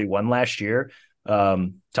 141 last year.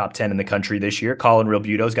 Top 10 in the country this year. Colin Real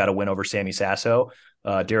Buto's got a win over Sammy Sasso.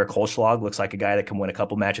 Derek Holschlag looks like a guy that can win a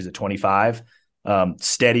couple matches at 25.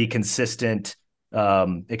 Steady, consistent,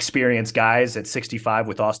 experienced guys at 65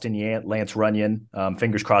 with Austin Yant, Lance Runyon.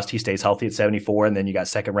 Fingers crossed he stays healthy at 74. And then you got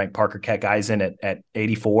second-ranked Parker Keck Eisen at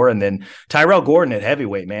 84. And then Tyrell Gordon at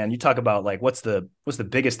heavyweight, man. You talk about like what's the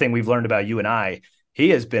biggest thing we've learned about UNI?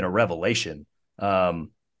 He has been a revelation.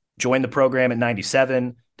 Joined the program at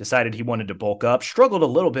 97. Decided he wanted to bulk up, struggled a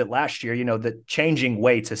little bit last year, the changing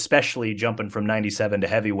weights, especially jumping from 97 to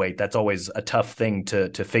heavyweight. That's always a tough thing to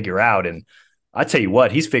figure out. And I tell you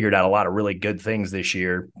what, he's figured out a lot of really good things this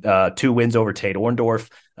year. 2 wins over Tate Orndorff,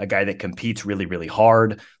 a guy that competes really, really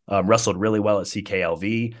hard, wrestled really well at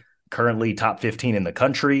CKLV, currently top 15 in the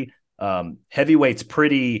country. Heavyweight's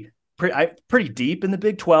pretty deep in the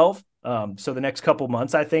Big 12. So the next couple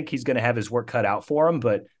months, I think he's going to have his work cut out for him.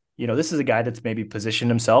 But, this is a guy that's maybe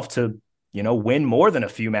positioned himself to, win more than a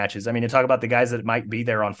few matches. I mean, to talk about the guys that might be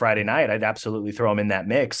there on Friday night, I'd absolutely throw him in that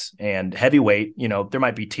mix. And heavyweight, there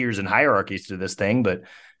might be tiers and hierarchies to this thing, but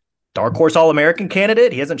dark horse All-American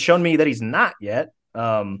candidate, he hasn't shown me that he's not yet,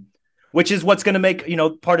 which is what's going to make,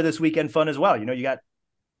 part of this weekend fun as well. You got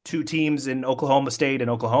two teams in Oklahoma State and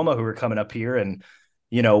Oklahoma who are coming up here and,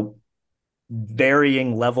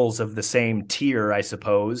 varying levels of the same tier, I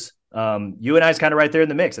suppose. UNI is kind of right there in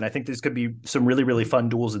the mix. And I think this could be some really, really fun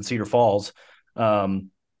duels in Cedar Falls,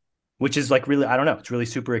 which is like really, I don't know, it's really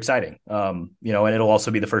super exciting. And it'll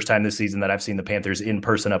also be the first time this season that I've seen the Panthers in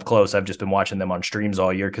person up close. I've just been watching them on streams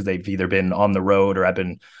all year because they've either been on the road or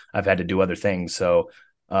I've had to do other things. So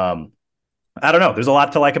I don't know. There's a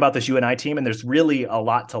lot to like about this UNI team, and there's really a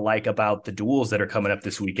lot to like about the duels that are coming up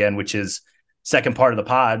this weekend, which is second part of the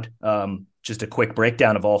pod. Just a quick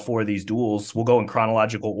breakdown of all four of these duels. We'll go in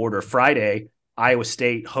chronological order. Friday, Iowa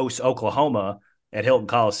State hosts Oklahoma at Hilton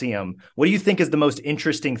Coliseum. What do you think is the most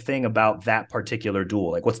interesting thing about that particular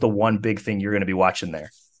duel? Like, what's the one big thing you're going to be watching there?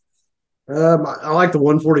 I like the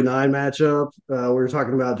 149 matchup. We were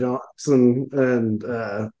talking about Johnson and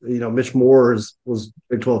Mitch Moore was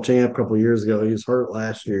Big 12 champ a couple of years ago. He was hurt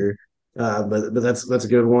last year, but that's a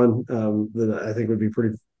good one that I think would be a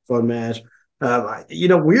pretty fun match.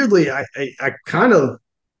 Weirdly, I kind of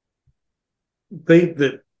think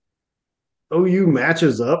that OU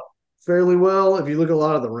matches up fairly well. If you look at a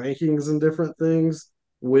lot of the rankings and different things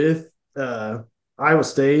with Iowa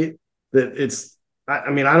State, that it's,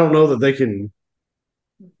 I don't know that they can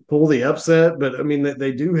pull the upset, but I mean,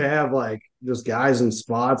 they do have like just guys in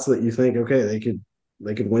spots that you think, okay, they could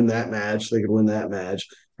win that match. They could win that match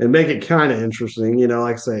and make it kind of interesting.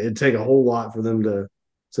 Like I say, it'd take a whole lot for them to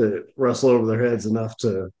wrestle over their heads enough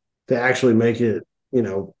to actually make it,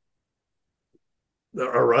 a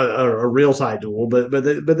real tight duel. But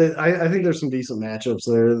I think there's some decent matchups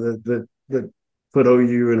there that put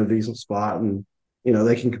OU in a decent spot, and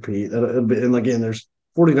they can compete. And again, there's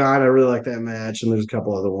 49. I really like that match, and there's a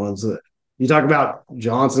couple other ones that you talk about.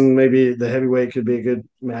 Johnson, maybe the heavyweight could be a good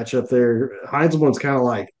matchup there. Heinzelman's kind of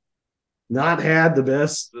like not had the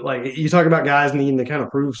best, like you talk about guys needing to kind of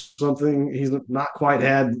prove something. He's not quite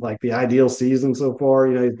had like the ideal season so far.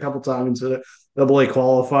 He's a couple times into the AA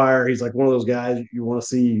qualifier. He's like one of those guys you want to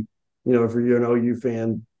see, if you're an OU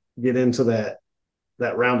fan, get into that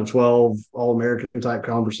round of 12 All-American type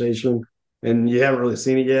conversation. And you haven't really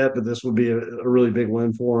seen it yet, but this would be a really big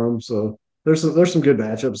win for him. So there's some good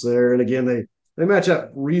matchups there. And again, they match up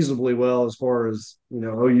reasonably well as far as,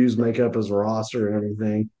 OU's makeup as a roster and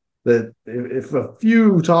everything. That if a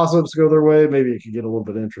few toss-ups go their way, maybe it could get a little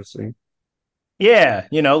bit interesting. Yeah,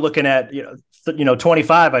 looking at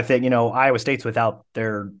 25, I think Iowa State's without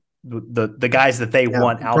the guys that they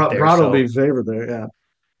want out there. Prado will be favored there,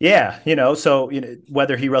 yeah. So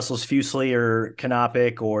whether he wrestles Fusely or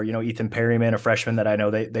Kanopik or Ethan Perryman, a freshman that I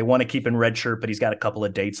know they want to keep in red shirt, but he's got a couple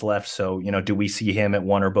of dates left. So do we see him at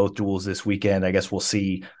one or both duels this weekend? I guess we'll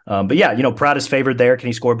see. But yeah, Prado's favored there. Can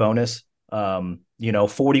he score bonus?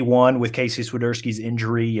 41 with Casey Swiderski's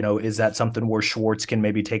injury, is that something where Schwartz can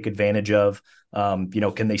maybe take advantage of?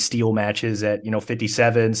 Can they steal matches at,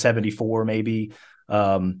 57, 74, maybe?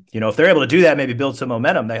 If they're able to do that, maybe build some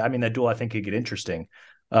momentum. That duel I think could get interesting.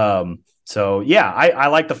 So yeah, I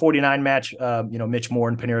like the 49 match, Mitch Moore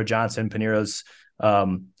and Paniro Johnson. Paniro's,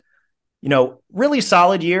 really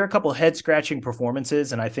solid year, a couple of head scratching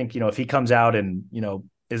performances. And I think, if he comes out and,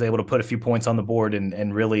 is able to put a few points on the board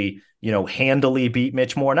and really, handily beat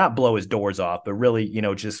Mitch Moore, not blow his doors off, but really,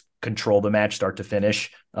 just control the match start to finish.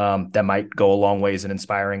 That might go a long ways in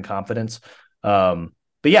inspiring confidence. But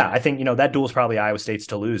yeah, I think, that duel is probably Iowa State's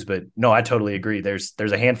to lose, but no, I totally agree. There's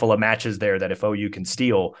a handful of matches there that if OU can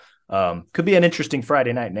steal, could be an interesting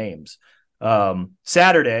Friday night names.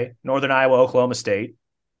 Saturday, Northern Iowa, Oklahoma State.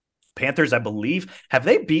 Panthers, I believe, have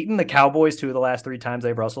they beaten the Cowboys 2 of the last 3 times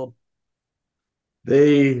they've wrestled?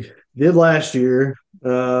 They did last year. I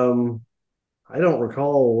don't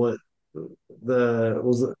recall what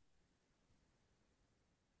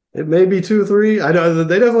it may be 2 or 3. I know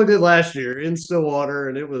they definitely did last year in Stillwater,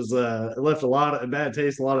 and it was it left a lot of bad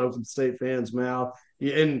taste in a lot of Oklahoma State fans' mouth.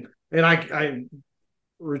 And I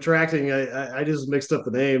retracting, I just mixed up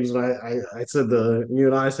the names, and I said the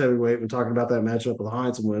UNI heavyweight when talking about that matchup with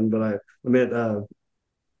Heinzelman, but I meant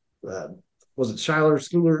was it Schuyler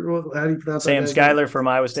Schooler? How do you pronounce Sam that? Schuyler from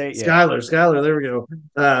Iowa State. Yeah. Schuyler. There we go.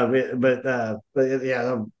 But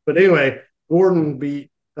anyway, Gordon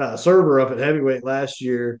beat Serber up at heavyweight last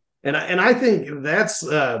year, and I think that's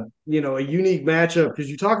a unique matchup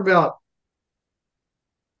because you talk about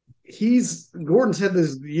Gordon's had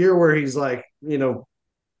this year where he's like,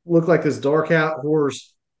 looked like this dark out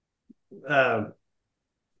horse, uh,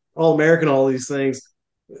 All American, all these things.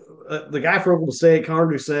 The guy from Oklahoma State, Connor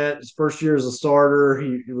Doucette, his first year as a starter,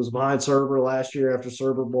 he was behind Serber last year after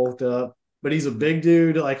Serber bulked up. But he's a big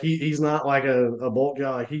dude. Like he's not like a bulk guy.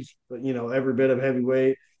 Like he's every bit of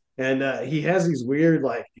heavyweight, and he has these weird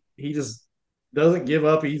like he just doesn't give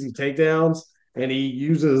up easy takedowns, and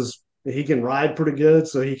he can ride pretty good,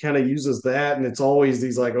 so he kind of uses that, and it's always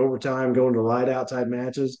these like overtime going to ride out type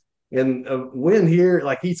matches. And a win here,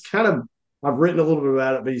 like I've written a little bit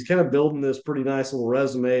about it, but he's kind of building this pretty nice little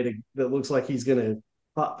resume that looks like he's going to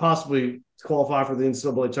possibly qualify for the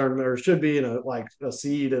NCAA tournament, or should be in a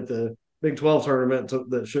seed at the Big 12 tournament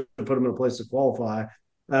that should put him in a place to qualify.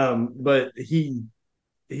 But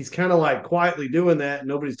he's kind of like quietly doing that, and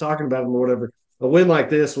nobody's talking about him or whatever. A win like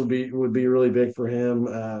this would be really big for him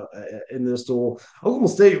in this duel. Oklahoma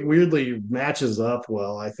State weirdly matches up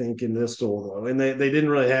well, I think, in this duel though, and they didn't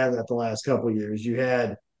really have that the last couple of years. You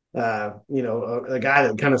had a guy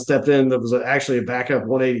that kind of stepped in that was actually a backup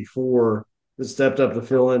 184 that stepped up to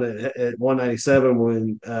fill in at 197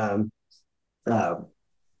 when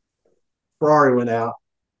Ferrari went out,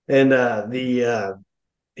 and that's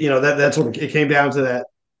what it came down to, that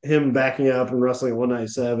him backing up and wrestling at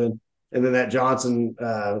 197, and then that Johnson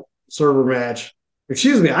Serber match.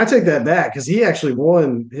 Excuse me, I take that back because he actually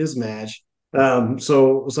won his match.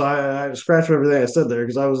 So I scratched everything I said there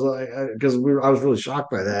because I was like, I was really shocked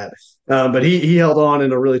by that. But he held on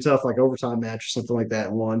in a really tough like overtime match or something like that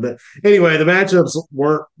and won. But anyway, the matchups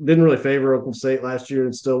didn't really favor Oklahoma State last year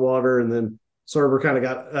in Stillwater, and then Serber kind of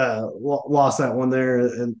got lost that one there.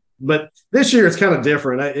 But this year it's kind of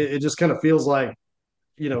different. It just kind of feels like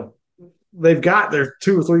they've got their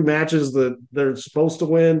 2 or 3 matches that they're supposed to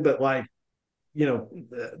win, but like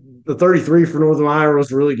the 33 for Northern Iowa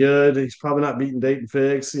was really good. He's probably not beating Dayton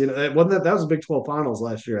Fix. Wasn't that was a Big 12 finals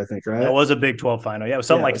last year, I think, right? That was a Big 12 final. Yeah, it was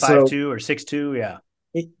something like 5-2 or 6-2. Yeah.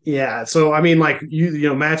 Yeah. So I mean, like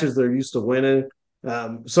matches they're used to winning.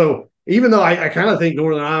 So even though I kind of think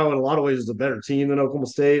Northern Iowa in a lot of ways is a better team than Oklahoma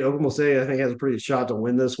State, I think has a pretty shot to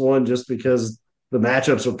win this one just because the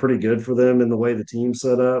matchups are pretty good for them and the way the team's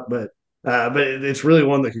set up. But it's really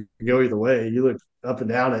one that can go either way. You look up and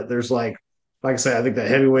down it. There's like I say, I think that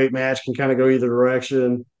heavyweight match can kind of go either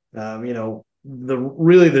direction. The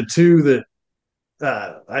two that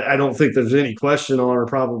I don't think there's any question on are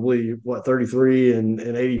probably 33 and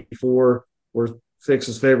 84, where Fix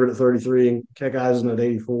is favorite at 33 and Keck Eisen at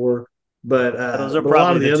 84. But those are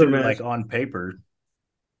probably the other matches, like on paper.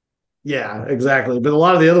 Yeah, exactly. But a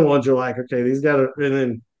lot of the other ones are like, okay, these got to, and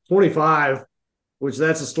then 25, which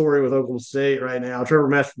that's a story with Oklahoma State right now. Trevor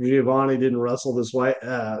Mastrogiovanni didn't wrestle this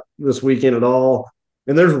weekend at all.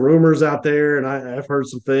 And there's rumors out there, and I've heard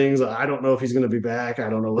some things. I don't know if he's going to be back. I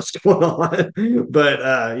don't know what's going on.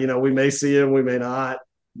 But, we may see him, we may not.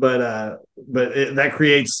 But that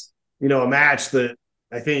creates, a match that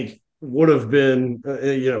I think would have been,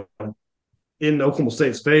 in Oklahoma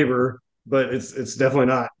State's favor, but it's definitely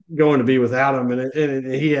not going to be without him.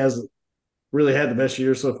 And he has really had the best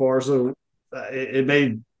year so far. So it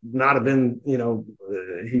may not have been, he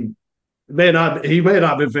may not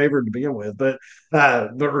have been favored to begin with, but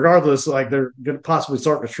regardless, like they're going to possibly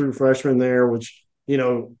start a true freshman there, which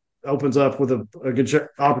opens up with a good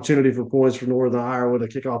opportunity for points for Northern Iowa to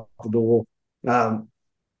kick off the duel.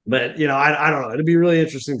 But I don't know. It'd be really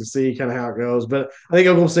interesting to see kind of how it goes. But I think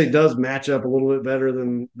Oklahoma State does match up a little bit better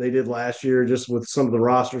than they did last year, just with some of the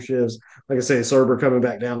roster shifts. Like I say, Serber coming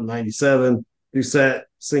back down to 97, Doucette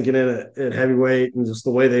sinking in at heavyweight, and just the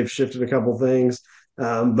way they've shifted a couple things.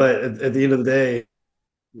 But at the end of the day,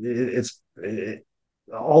 it's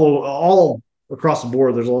all across the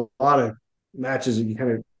board. There's a lot of matches that you kind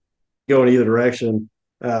of go in either direction.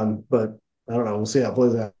 But I don't know. We'll see how it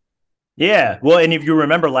plays out. Yeah. Well, and if you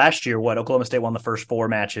remember last year, Oklahoma State won the first 4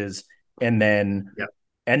 matches, and then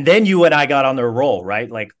you and I got on their roll,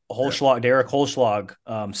 right? Like Derek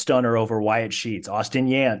Holschlag, stunner over Wyatt Sheets. Austin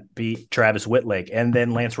Yant beat Travis Whitlake, and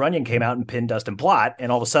then Lance Runyon came out and pinned Dustin Plott,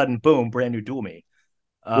 and all of a sudden, boom, brand new duel meet.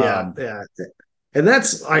 Yeah. And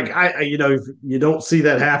that's like you don't see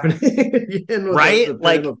that happening, right?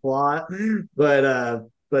 The plot, but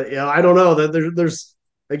I don't know that there's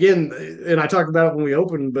again, and I talked about it when we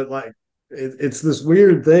opened, but like it's this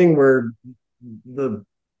weird thing where the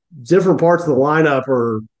different parts of the lineup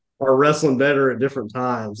are wrestling better at different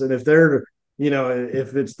times, and if they're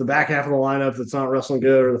if it's the back half of the lineup that's not wrestling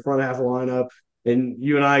good, or the front half of the lineup, and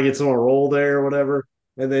you and I get on a roll there or whatever,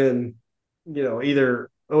 and then either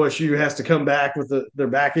OSU has to come back with their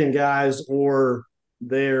back end guys, or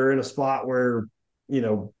they're in a spot where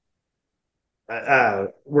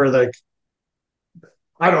where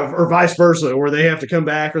I don't know, or vice versa, where they have to come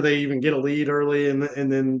back or they even get a lead early and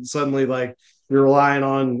then suddenly like you're relying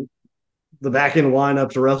on the back end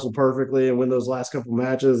lineup to wrestle perfectly and win those last couple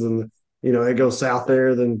matches and it goes south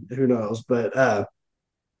there, then who knows? But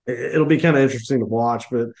it'll be kind of interesting to watch.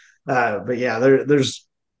 But yeah, there's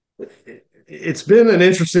it's been an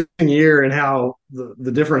interesting year in how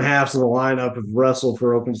the different halves of the lineup have wrestled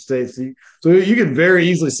for Oklahoma State. So you could very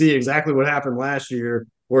easily see exactly what happened last year,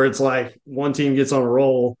 where it's like one team gets on a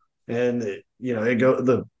roll and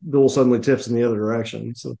the duel suddenly tips in the other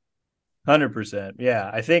direction. So 100%.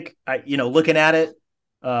 Yeah. I think looking at it,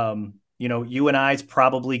 you and I's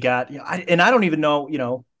probably got, and I don't even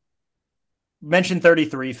know, mentioned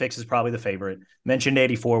 33, Fix is probably the favorite. Mentioned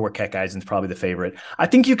 84, where Keckeisen's probably the favorite. I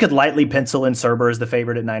think you could lightly pencil in Serber as the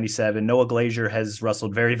favorite at 97. Noah Glazier has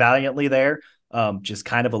wrestled very valiantly there, just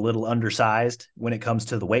kind of a little undersized when it comes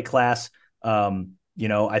to the weight class.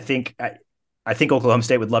 I think Oklahoma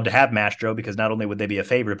State would love to have Mastro because not only would they be a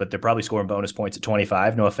favorite, but they're probably scoring bonus points at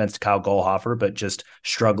 25. No offense to Kyle Goldhofer, but just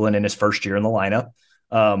struggling in his first year in the lineup.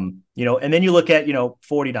 And then you look at,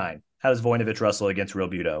 49. How does Voinovich wrestle against Real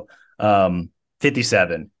Budo?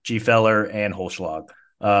 57, G. Feller and Holschlag.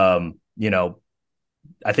 I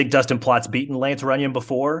think Dustin Plott's beaten Lance Runyon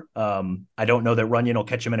before. I don't know that Runyon will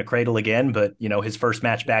catch him in a cradle again, but, his first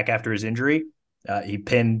match back after his injury, he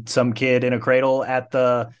pinned some kid in a cradle at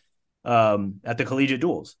the collegiate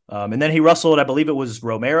duels. And then he wrestled, I believe it was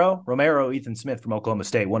Romero, Ethan Smith from Oklahoma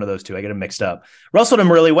State, one of those two. I get him mixed up. Wrestled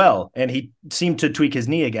him really well, and he seemed to tweak his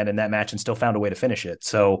knee again in that match and still found a way to finish it.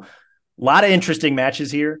 So a lot of interesting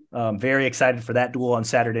matches here. Very excited for that duel on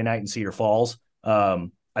Saturday night in Cedar Falls.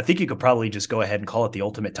 I think you could probably just go ahead and call it the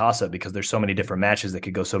ultimate toss-up because there's so many different matches that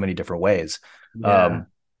could go so many different ways,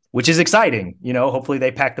 which is exciting. Hopefully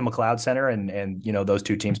they pack the McLeod Center and those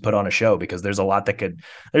two teams put on a show because there's a lot that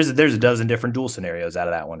there's a dozen different duel scenarios out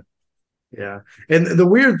of that one. Yeah. And the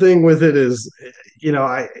weird thing with it is,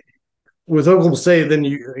 with Oklahoma State, then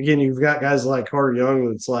you've got guys like Carter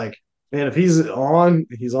Young that's like, man, if he's on,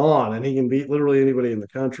 and he can beat literally anybody in the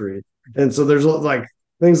country. And so there's like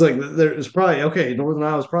things like there's probably Northern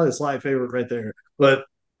Iowa's probably a slight favorite right there, but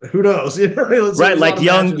who knows? Right, like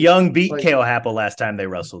Young beat Cale Happel last time they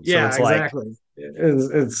wrestled. Yeah, so it's exactly.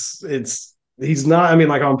 It's he's not. I mean,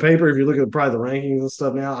 like on paper, if you look at probably the rankings and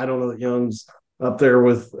stuff now, I don't know that Young's up there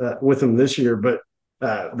with him this year, but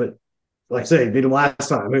like I say, beat him last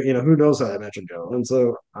time. Who knows how that match would go? And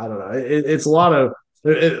so I don't know. It's a lot of.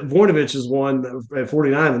 Voinovich is one at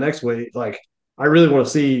 49 the next weight. Like I really want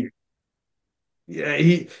to see. Yeah,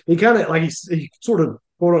 he kind of like he sort of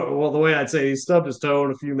the way I'd say he stubbed his toe in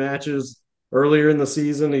a few matches earlier in the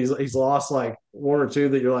season. He's lost like one or two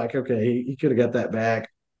that you're like, okay, he could have got that back.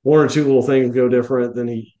 One or two little things go different, then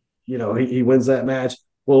he wins that match.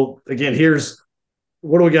 Well, again, here's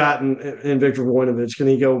what do we got in Victor Voinovich? Can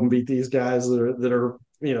he go and beat these guys that are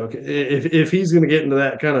if he's going to get into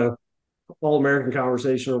that kind of All-American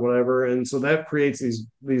conversation or whatever, and so that creates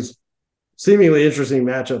these seemingly interesting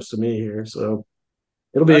matchups to me here. So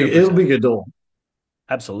it'll be a good duel.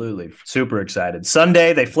 Absolutely, super excited.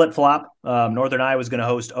 Sunday they flip flop. Northern Iowa is going to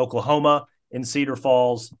host Oklahoma in Cedar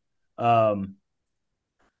Falls.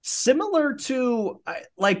 Similar to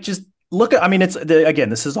just look at. I mean, again,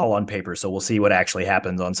 this is all on paper, so we'll see what actually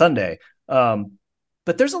happens on Sunday.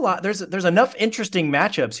 But there's enough interesting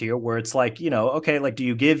matchups here where it's like, do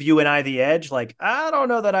you give UNI the edge? Like, I don't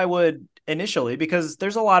know that I would initially because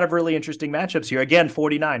there's a lot of really interesting matchups here. Again,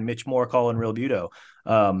 49, Mitch Moore and Real Budo.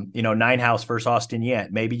 Ninehouse versus Austin Yant.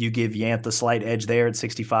 Maybe you give Yant the slight edge there at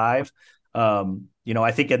 65.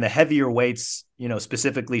 I think in the heavier weights,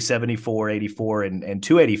 specifically 74, 84, and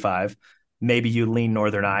 285, maybe you lean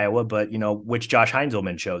Northern Iowa, but, which Josh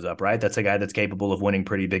Heinzelman shows up, right? That's a guy that's capable of winning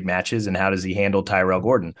pretty big matches. And how does he handle Tyrell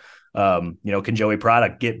Gordon? Can Joey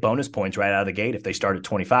Prada get bonus points right out of the gate if they start at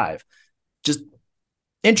 25? Just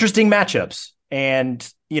interesting matchups.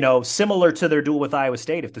 And, similar to their duel with Iowa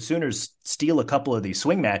State, if the Sooners steal a couple of these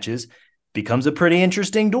swing matches, becomes a pretty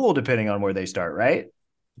interesting duel depending on where they start, right?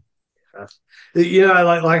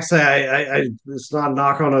 Like I say, I it's not a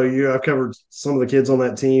knock on OU. I've covered some of the kids on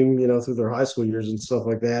that team, through their high school years and stuff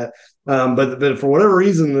like that. But for whatever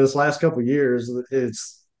reason, this last couple of years,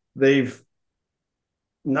 they've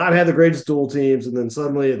not had the greatest dual teams, and then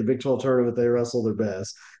suddenly at the Big 12 tournament, they wrestle their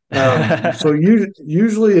best. So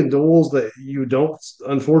usually in duels that you don't,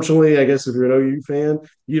 unfortunately, I guess if you're an OU fan,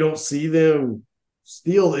 you don't see them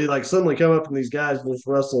steal. They like suddenly come up and these guys just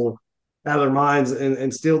wrestle out of their minds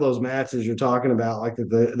and steal those matches you're talking about, like that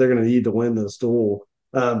they're going to need to win this duel.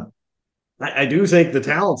 I do think the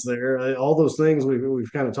talent's there. All those things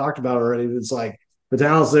we've kind of talked about already. It's like the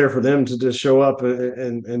talent's there for them to just show up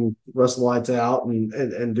and wrestle lights out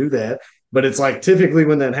and do that. But it's like typically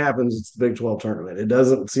when that happens, it's the Big 12 tournament. It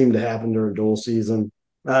doesn't seem to happen during dual season.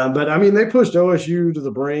 But I mean, they pushed OSU to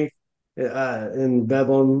the brink in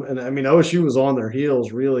Bedlam, and I mean OSU was on their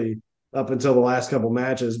heels really up until the last couple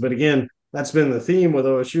matches. But again, that's been the theme with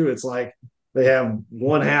OSU. It's like they have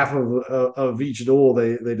one half of each duel.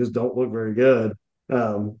 They just don't look very good.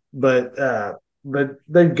 But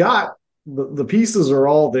they've got the pieces are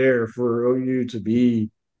all there for OU to be,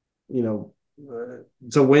 you know,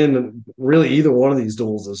 to win really either one of these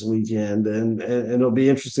duels this weekend, and it'll be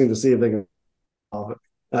interesting to see if they can.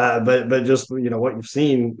 But just what you've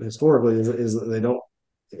seen historically is that they don't,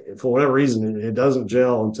 for whatever reason, it doesn't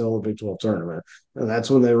gel until the Big 12 tournament, and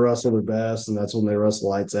that's when they wrestle their best, and that's when they wrestle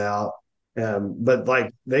lights out. But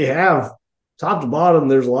like they have top to bottom,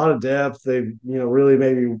 there's a lot of depth. They've really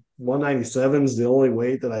maybe 197 is the only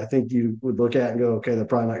weight that I think you would look at and go, okay, they're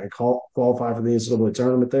probably not going to qualify for the NCAA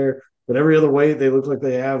tournament there. But every other weight, they look like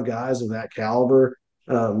they have guys of that caliber,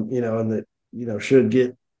 and that should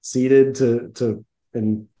get seeded to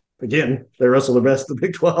and again, they wrestle the best of the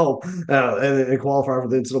Big 12 and qualify for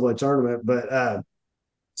the NCAA tournament. But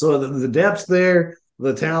so the depth's there,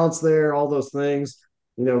 the talent's there, all those things,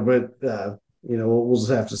 but we'll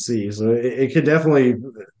just have to see. So it could definitely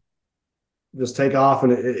just take off,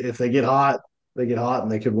 and if they get hot,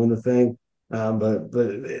 and they could win the thing. But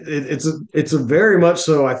it's a very much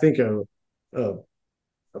so, I think, a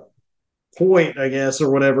point, I guess,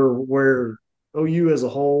 or whatever, where OU as a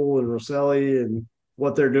whole and Rosselli and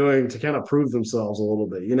what they're doing to kind of prove themselves a little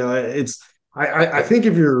bit. I think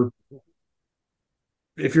if you're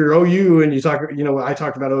OU and you talk, I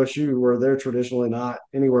talked about OSU where they're traditionally not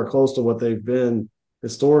anywhere close to what they've been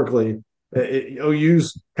historically.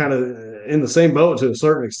 OU's kind of in the same boat to a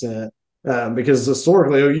certain extent because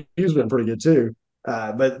historically OU's been pretty good too.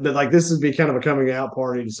 But like this would be kind of a coming out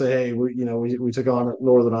party to say, hey, we took on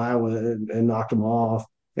Northern Iowa and knocked them off,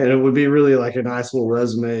 and it would be really like a nice little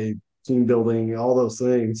resume, team building, all those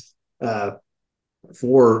things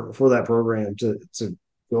for that program to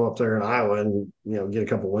go up there in Iowa and get a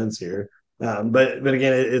couple wins here. But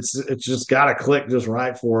again, it's just got to click just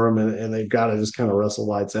right for them, and they've got to just kind of wrestle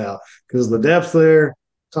lights out because the depth there,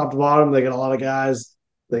 top to bottom, they got a lot of guys.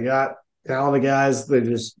 They got talented guys. They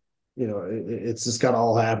just it's just got to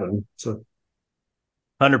all happen. So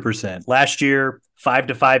 100%. Last year,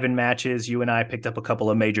 5-5 in matches. You and I picked up a couple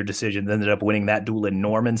of major decisions, ended up winning that duel in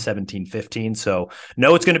Norman, 17-15. So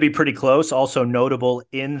no, it's going to be pretty close. Also notable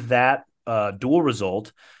in that duel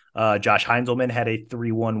result, Josh Heinzelman had a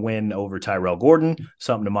 3-1 win over Tyrell Gordon,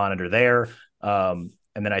 something to monitor there. And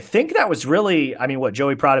then I think that was really,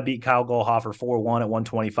 Joey Prada beat Kyle Goldhofer 4-1 at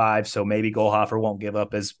 125. So maybe Goldhofer won't give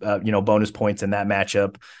up as, bonus points in that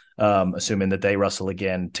matchup, assuming that they wrestle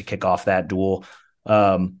again to kick off that duel.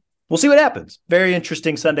 We'll see what happens. Very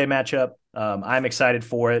interesting Sunday matchup. I'm excited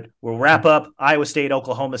for it. We'll wrap up Iowa State,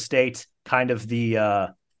 Oklahoma State, kind of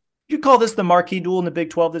the, you call this the marquee duel in the Big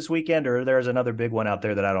 12 this weekend, or there's another big one out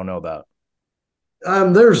there that I don't know about?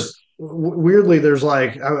 There's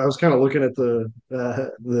like, I was kind of looking at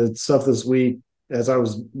the stuff this week as I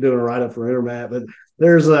was doing a write-up for Intermat, but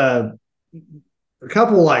there's a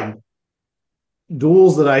couple like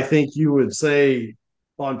duels that I think you would say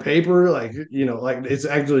on paper, like it's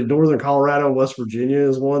actually Northern Colorado and West Virginia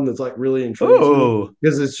is one that's like really intriguing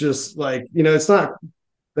because it's just like it's not,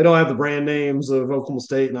 they don't have the brand names of Oklahoma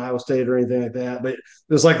State and Iowa State or anything like that, but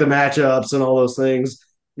there's like the matchups and all those things.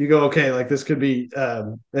 You go, okay, like this could be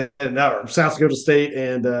and South Dakota State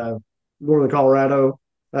and Northern Colorado.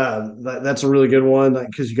 That's a really good one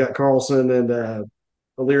because you got Carlson and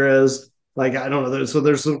Alirez. Like I don't know, so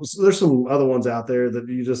there's some other ones out there that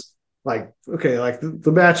you just like. Okay, like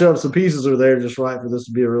the matchups, the pieces are there just right for this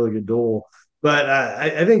to be a really good duel. But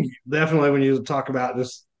I think definitely when you talk about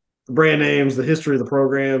just the brand names, the history of the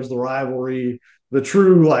programs, the rivalry, the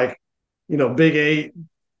true Big 8.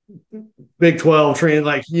 Big 12 train,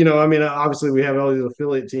 obviously we have all these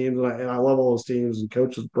affiliate teams and I love all those teams and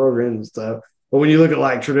coaches programs and stuff, but when you look at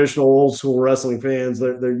like traditional old school wrestling fans,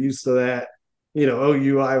 they're used to that,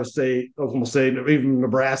 OU, Iowa State, Oklahoma State, even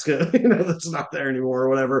Nebraska, that's not there anymore or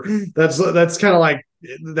whatever. That's kind of like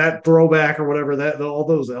that throwback or whatever, that all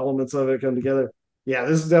those elements of it come together. Yeah,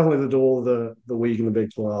 this is definitely the duel of the week in the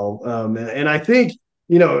Big 12. And I think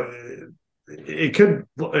it could,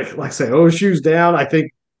 like I say, OSU's down. I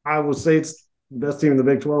think Iowa State's the best team in the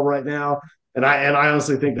Big 12 right now. And I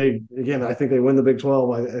honestly think I think they win the Big 12.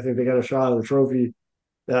 I think they got a shot at the trophy.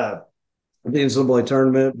 the NCAA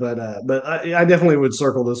tournament. But I definitely would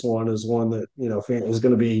circle this one as one that is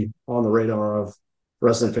going to be on the radar of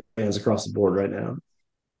wrestling fans across the board right now.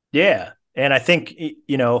 Yeah, and I think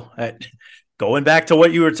going back to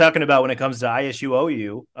what you were talking about when it comes to ISU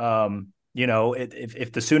OU,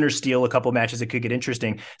 if the Sooners steal a couple matches, it could get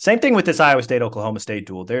interesting. Same thing with this Iowa State Oklahoma State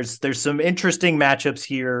duel. There's some interesting matchups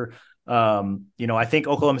here. I think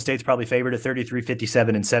Oklahoma State's probably favored at 33,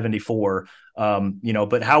 57, and 74.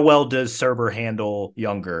 But how well does Serber handle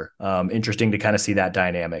Younger? Interesting to kind of see that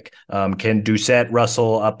dynamic. Can Doucette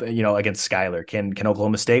wrestle up, against Skyler? Can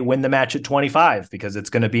Oklahoma State win the match at 25? Because it's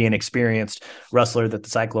going to be an experienced wrestler that the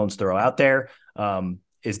Cyclones throw out there.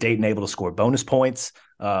 Is Dayton able to score bonus points?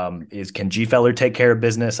 Can G Feller take care of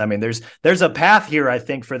business? I mean, there's a path here, I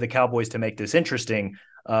think, for the Cowboys to make this interesting.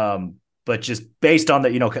 But just based on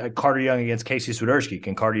that, Carter Young against Casey Swiderski,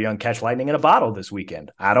 can Carter Young catch lightning in a bottle this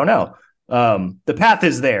weekend? I don't know. The path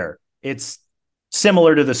is there. It's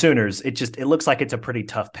similar to the Sooners. It looks like it's a pretty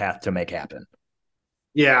tough path to make happen.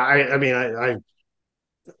 Yeah,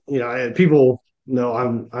 people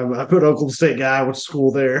know I put Oklahoma State guy, I went to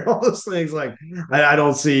school there, all those things. Like I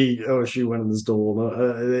don't see OSU winning this duel,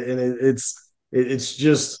 and it's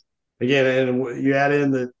just, again, and you add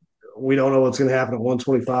in that we don't know what's going to happen at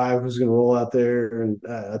 125, who's going to roll out there. And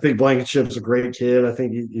I think Blankenship's a great kid. I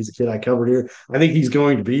think he's a kid I covered here. I think he's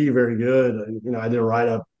going to be very good. I did a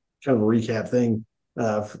write-up, kind of a recap thing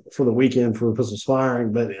for the weekend for Pistol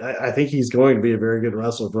Firing, but I think he's going to be a very good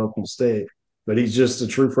wrestler for Oklahoma State. But he's just a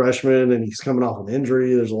true freshman, and he's coming off an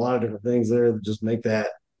injury. There's a lot of different things there that just make that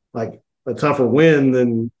like a tougher win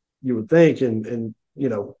than you would think. And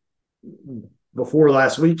before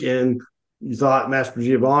last weekend, you thought Master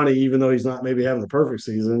Giovanni, even though he's not maybe having the perfect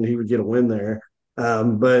season, he would get a win there.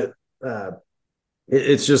 But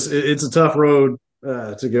it's a tough road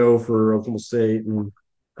to go for Oklahoma State, and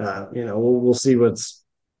we'll see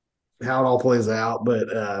how it all plays out.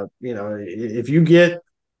 But if you get,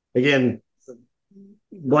 again,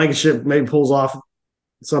 Blankenship maybe pulls off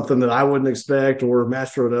something that I wouldn't expect, or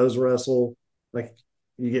Mastro does wrestle, like,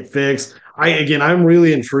 you get fixed. I'm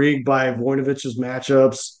really intrigued by Voinovich's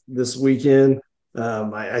matchups this weekend.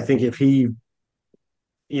 I think if he,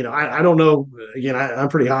 I don't know. Again, I'm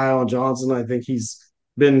pretty high on Johnson. I think he's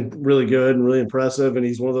been really good and really impressive, and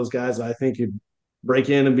he's one of those guys I think could break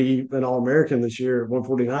in and be an All-American this year at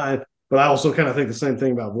 149. But I also kind of think the same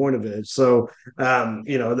thing about Voinovich. So,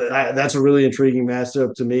 that's a really intriguing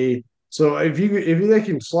matchup to me. So if they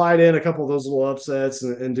can slide in a couple of those little upsets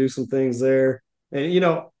and do some things there. And,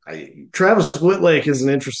 Travis Whitlake is an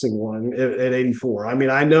interesting one at 84. I mean,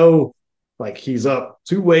 I know, like, he's up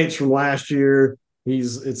 2 weights from last year.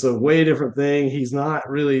 It's a way different thing. He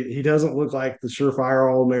doesn't look like the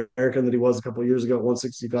surefire All-American that he was a couple of years ago at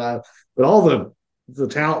 165. But all the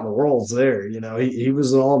talent in the world's there. He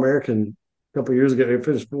was an All-American a couple of years ago. He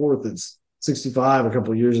finished 4th at 65 a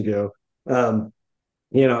couple of years ago. And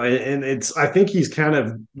I think he's kind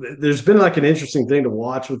of, there's been like an interesting thing to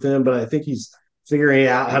watch with him, but I think he's figuring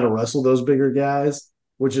out how to wrestle those bigger guys,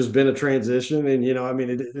 which has been a transition. And,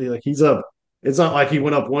 he's up, it's not like he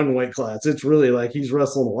went up 1 weight class. It's really like he's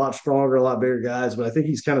wrestling a lot stronger, a lot bigger guys, but I think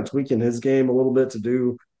he's kind of tweaking his game a little bit to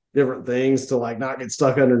do different things to, like, not get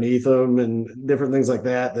stuck underneath him and different things like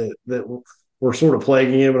that were sort of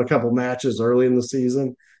plaguing him in a couple matches early in the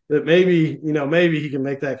season, that maybe he can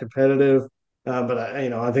make that competitive. But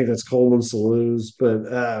I think that's Coleman's to lose.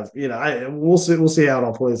 But we'll see how it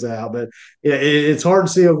all plays out. But yeah, it's hard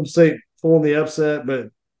to see Oklahoma State pulling the upset. But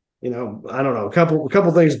I don't know. A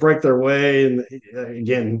couple things break their way, and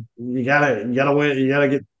again, you gotta win. You gotta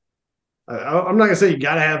get. I'm not gonna say you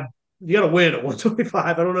gotta win at 125.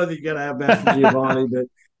 I don't know that you gotta have Master Giovanni, but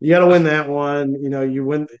you gotta win that one. You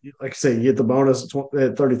win, like I say, you get the bonus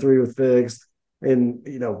at 33 with fixed, and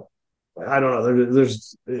I don't know.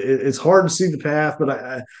 It's hard to see the path, but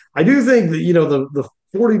I do think that the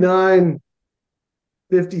 49,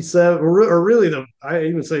 57, or really I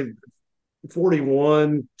even say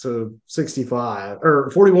 41 to 65,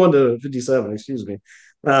 or 41 to 57, excuse me.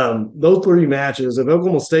 Those 3 matches, if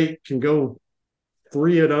Oklahoma State can go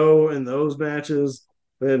 3-0 in those matches,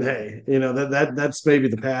 then hey, that's maybe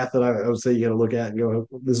the path that I would say you got to look at and go,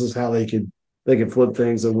 this is how they could flip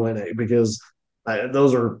things and win it, because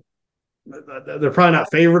they're probably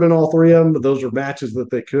not favored in all 3 of them, but those are matches that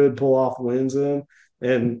they could pull off wins in.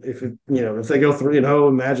 And if they go 3-0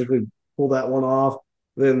 and magically pull that one off,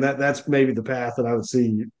 then that's maybe the path that I would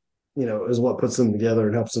see, is what puts them together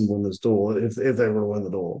and helps them win this duel if they were to win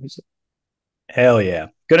the duel. So. Hell yeah.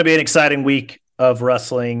 Going to be an exciting weekend of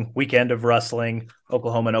wrestling.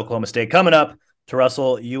 Oklahoma and Oklahoma State coming up to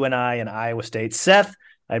wrestle UNI and Iowa State. Seth,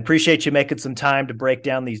 I appreciate you making some time to break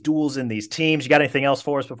down these duels and these teams. You got anything else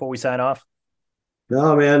for us before we sign off?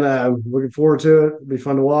 No, man, I'm looking forward to it. It'll be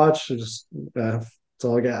fun to watch. That's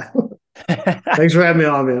all I got. Thanks for having me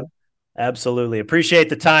on, man. Absolutely. Appreciate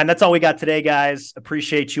the time. That's all we got today, guys.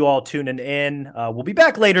 Appreciate you all tuning in. We'll be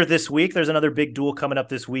back later this week. There's another big duel coming up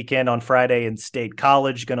this weekend on Friday in State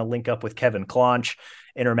College. Going to link up with Kevin Klonch,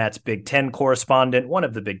 Intermat's Big Ten correspondent, one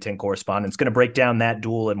of the Big Ten correspondents. Going to break down that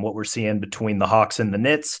duel and what we're seeing between the Hawks and the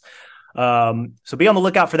Knits. So be on the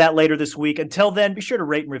lookout for that later this week. Until then, be sure to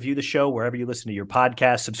rate and review the show wherever you listen to your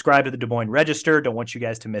podcast. Subscribe to the Des Moines Register. Don't want you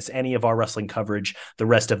guys to miss any of our wrestling coverage the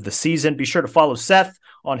rest of the season. Be sure to follow Seth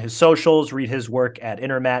on his socials, read his work at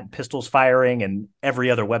Intermat, Pistols Firing, and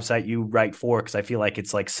every other website you write for, because I feel like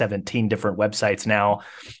it's like 17 different websites now.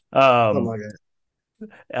 Oh my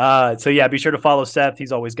God. So yeah, be sure to follow Seth.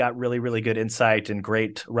 He's always got really, really good insight and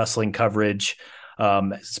great wrestling coverage,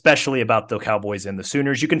 especially about the Cowboys and the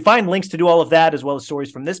Sooners. You can find links to do all of that, as well as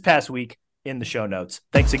stories from this past week, in the show notes.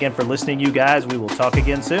 Thanks again for listening, you guys. We will talk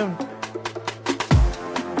again soon.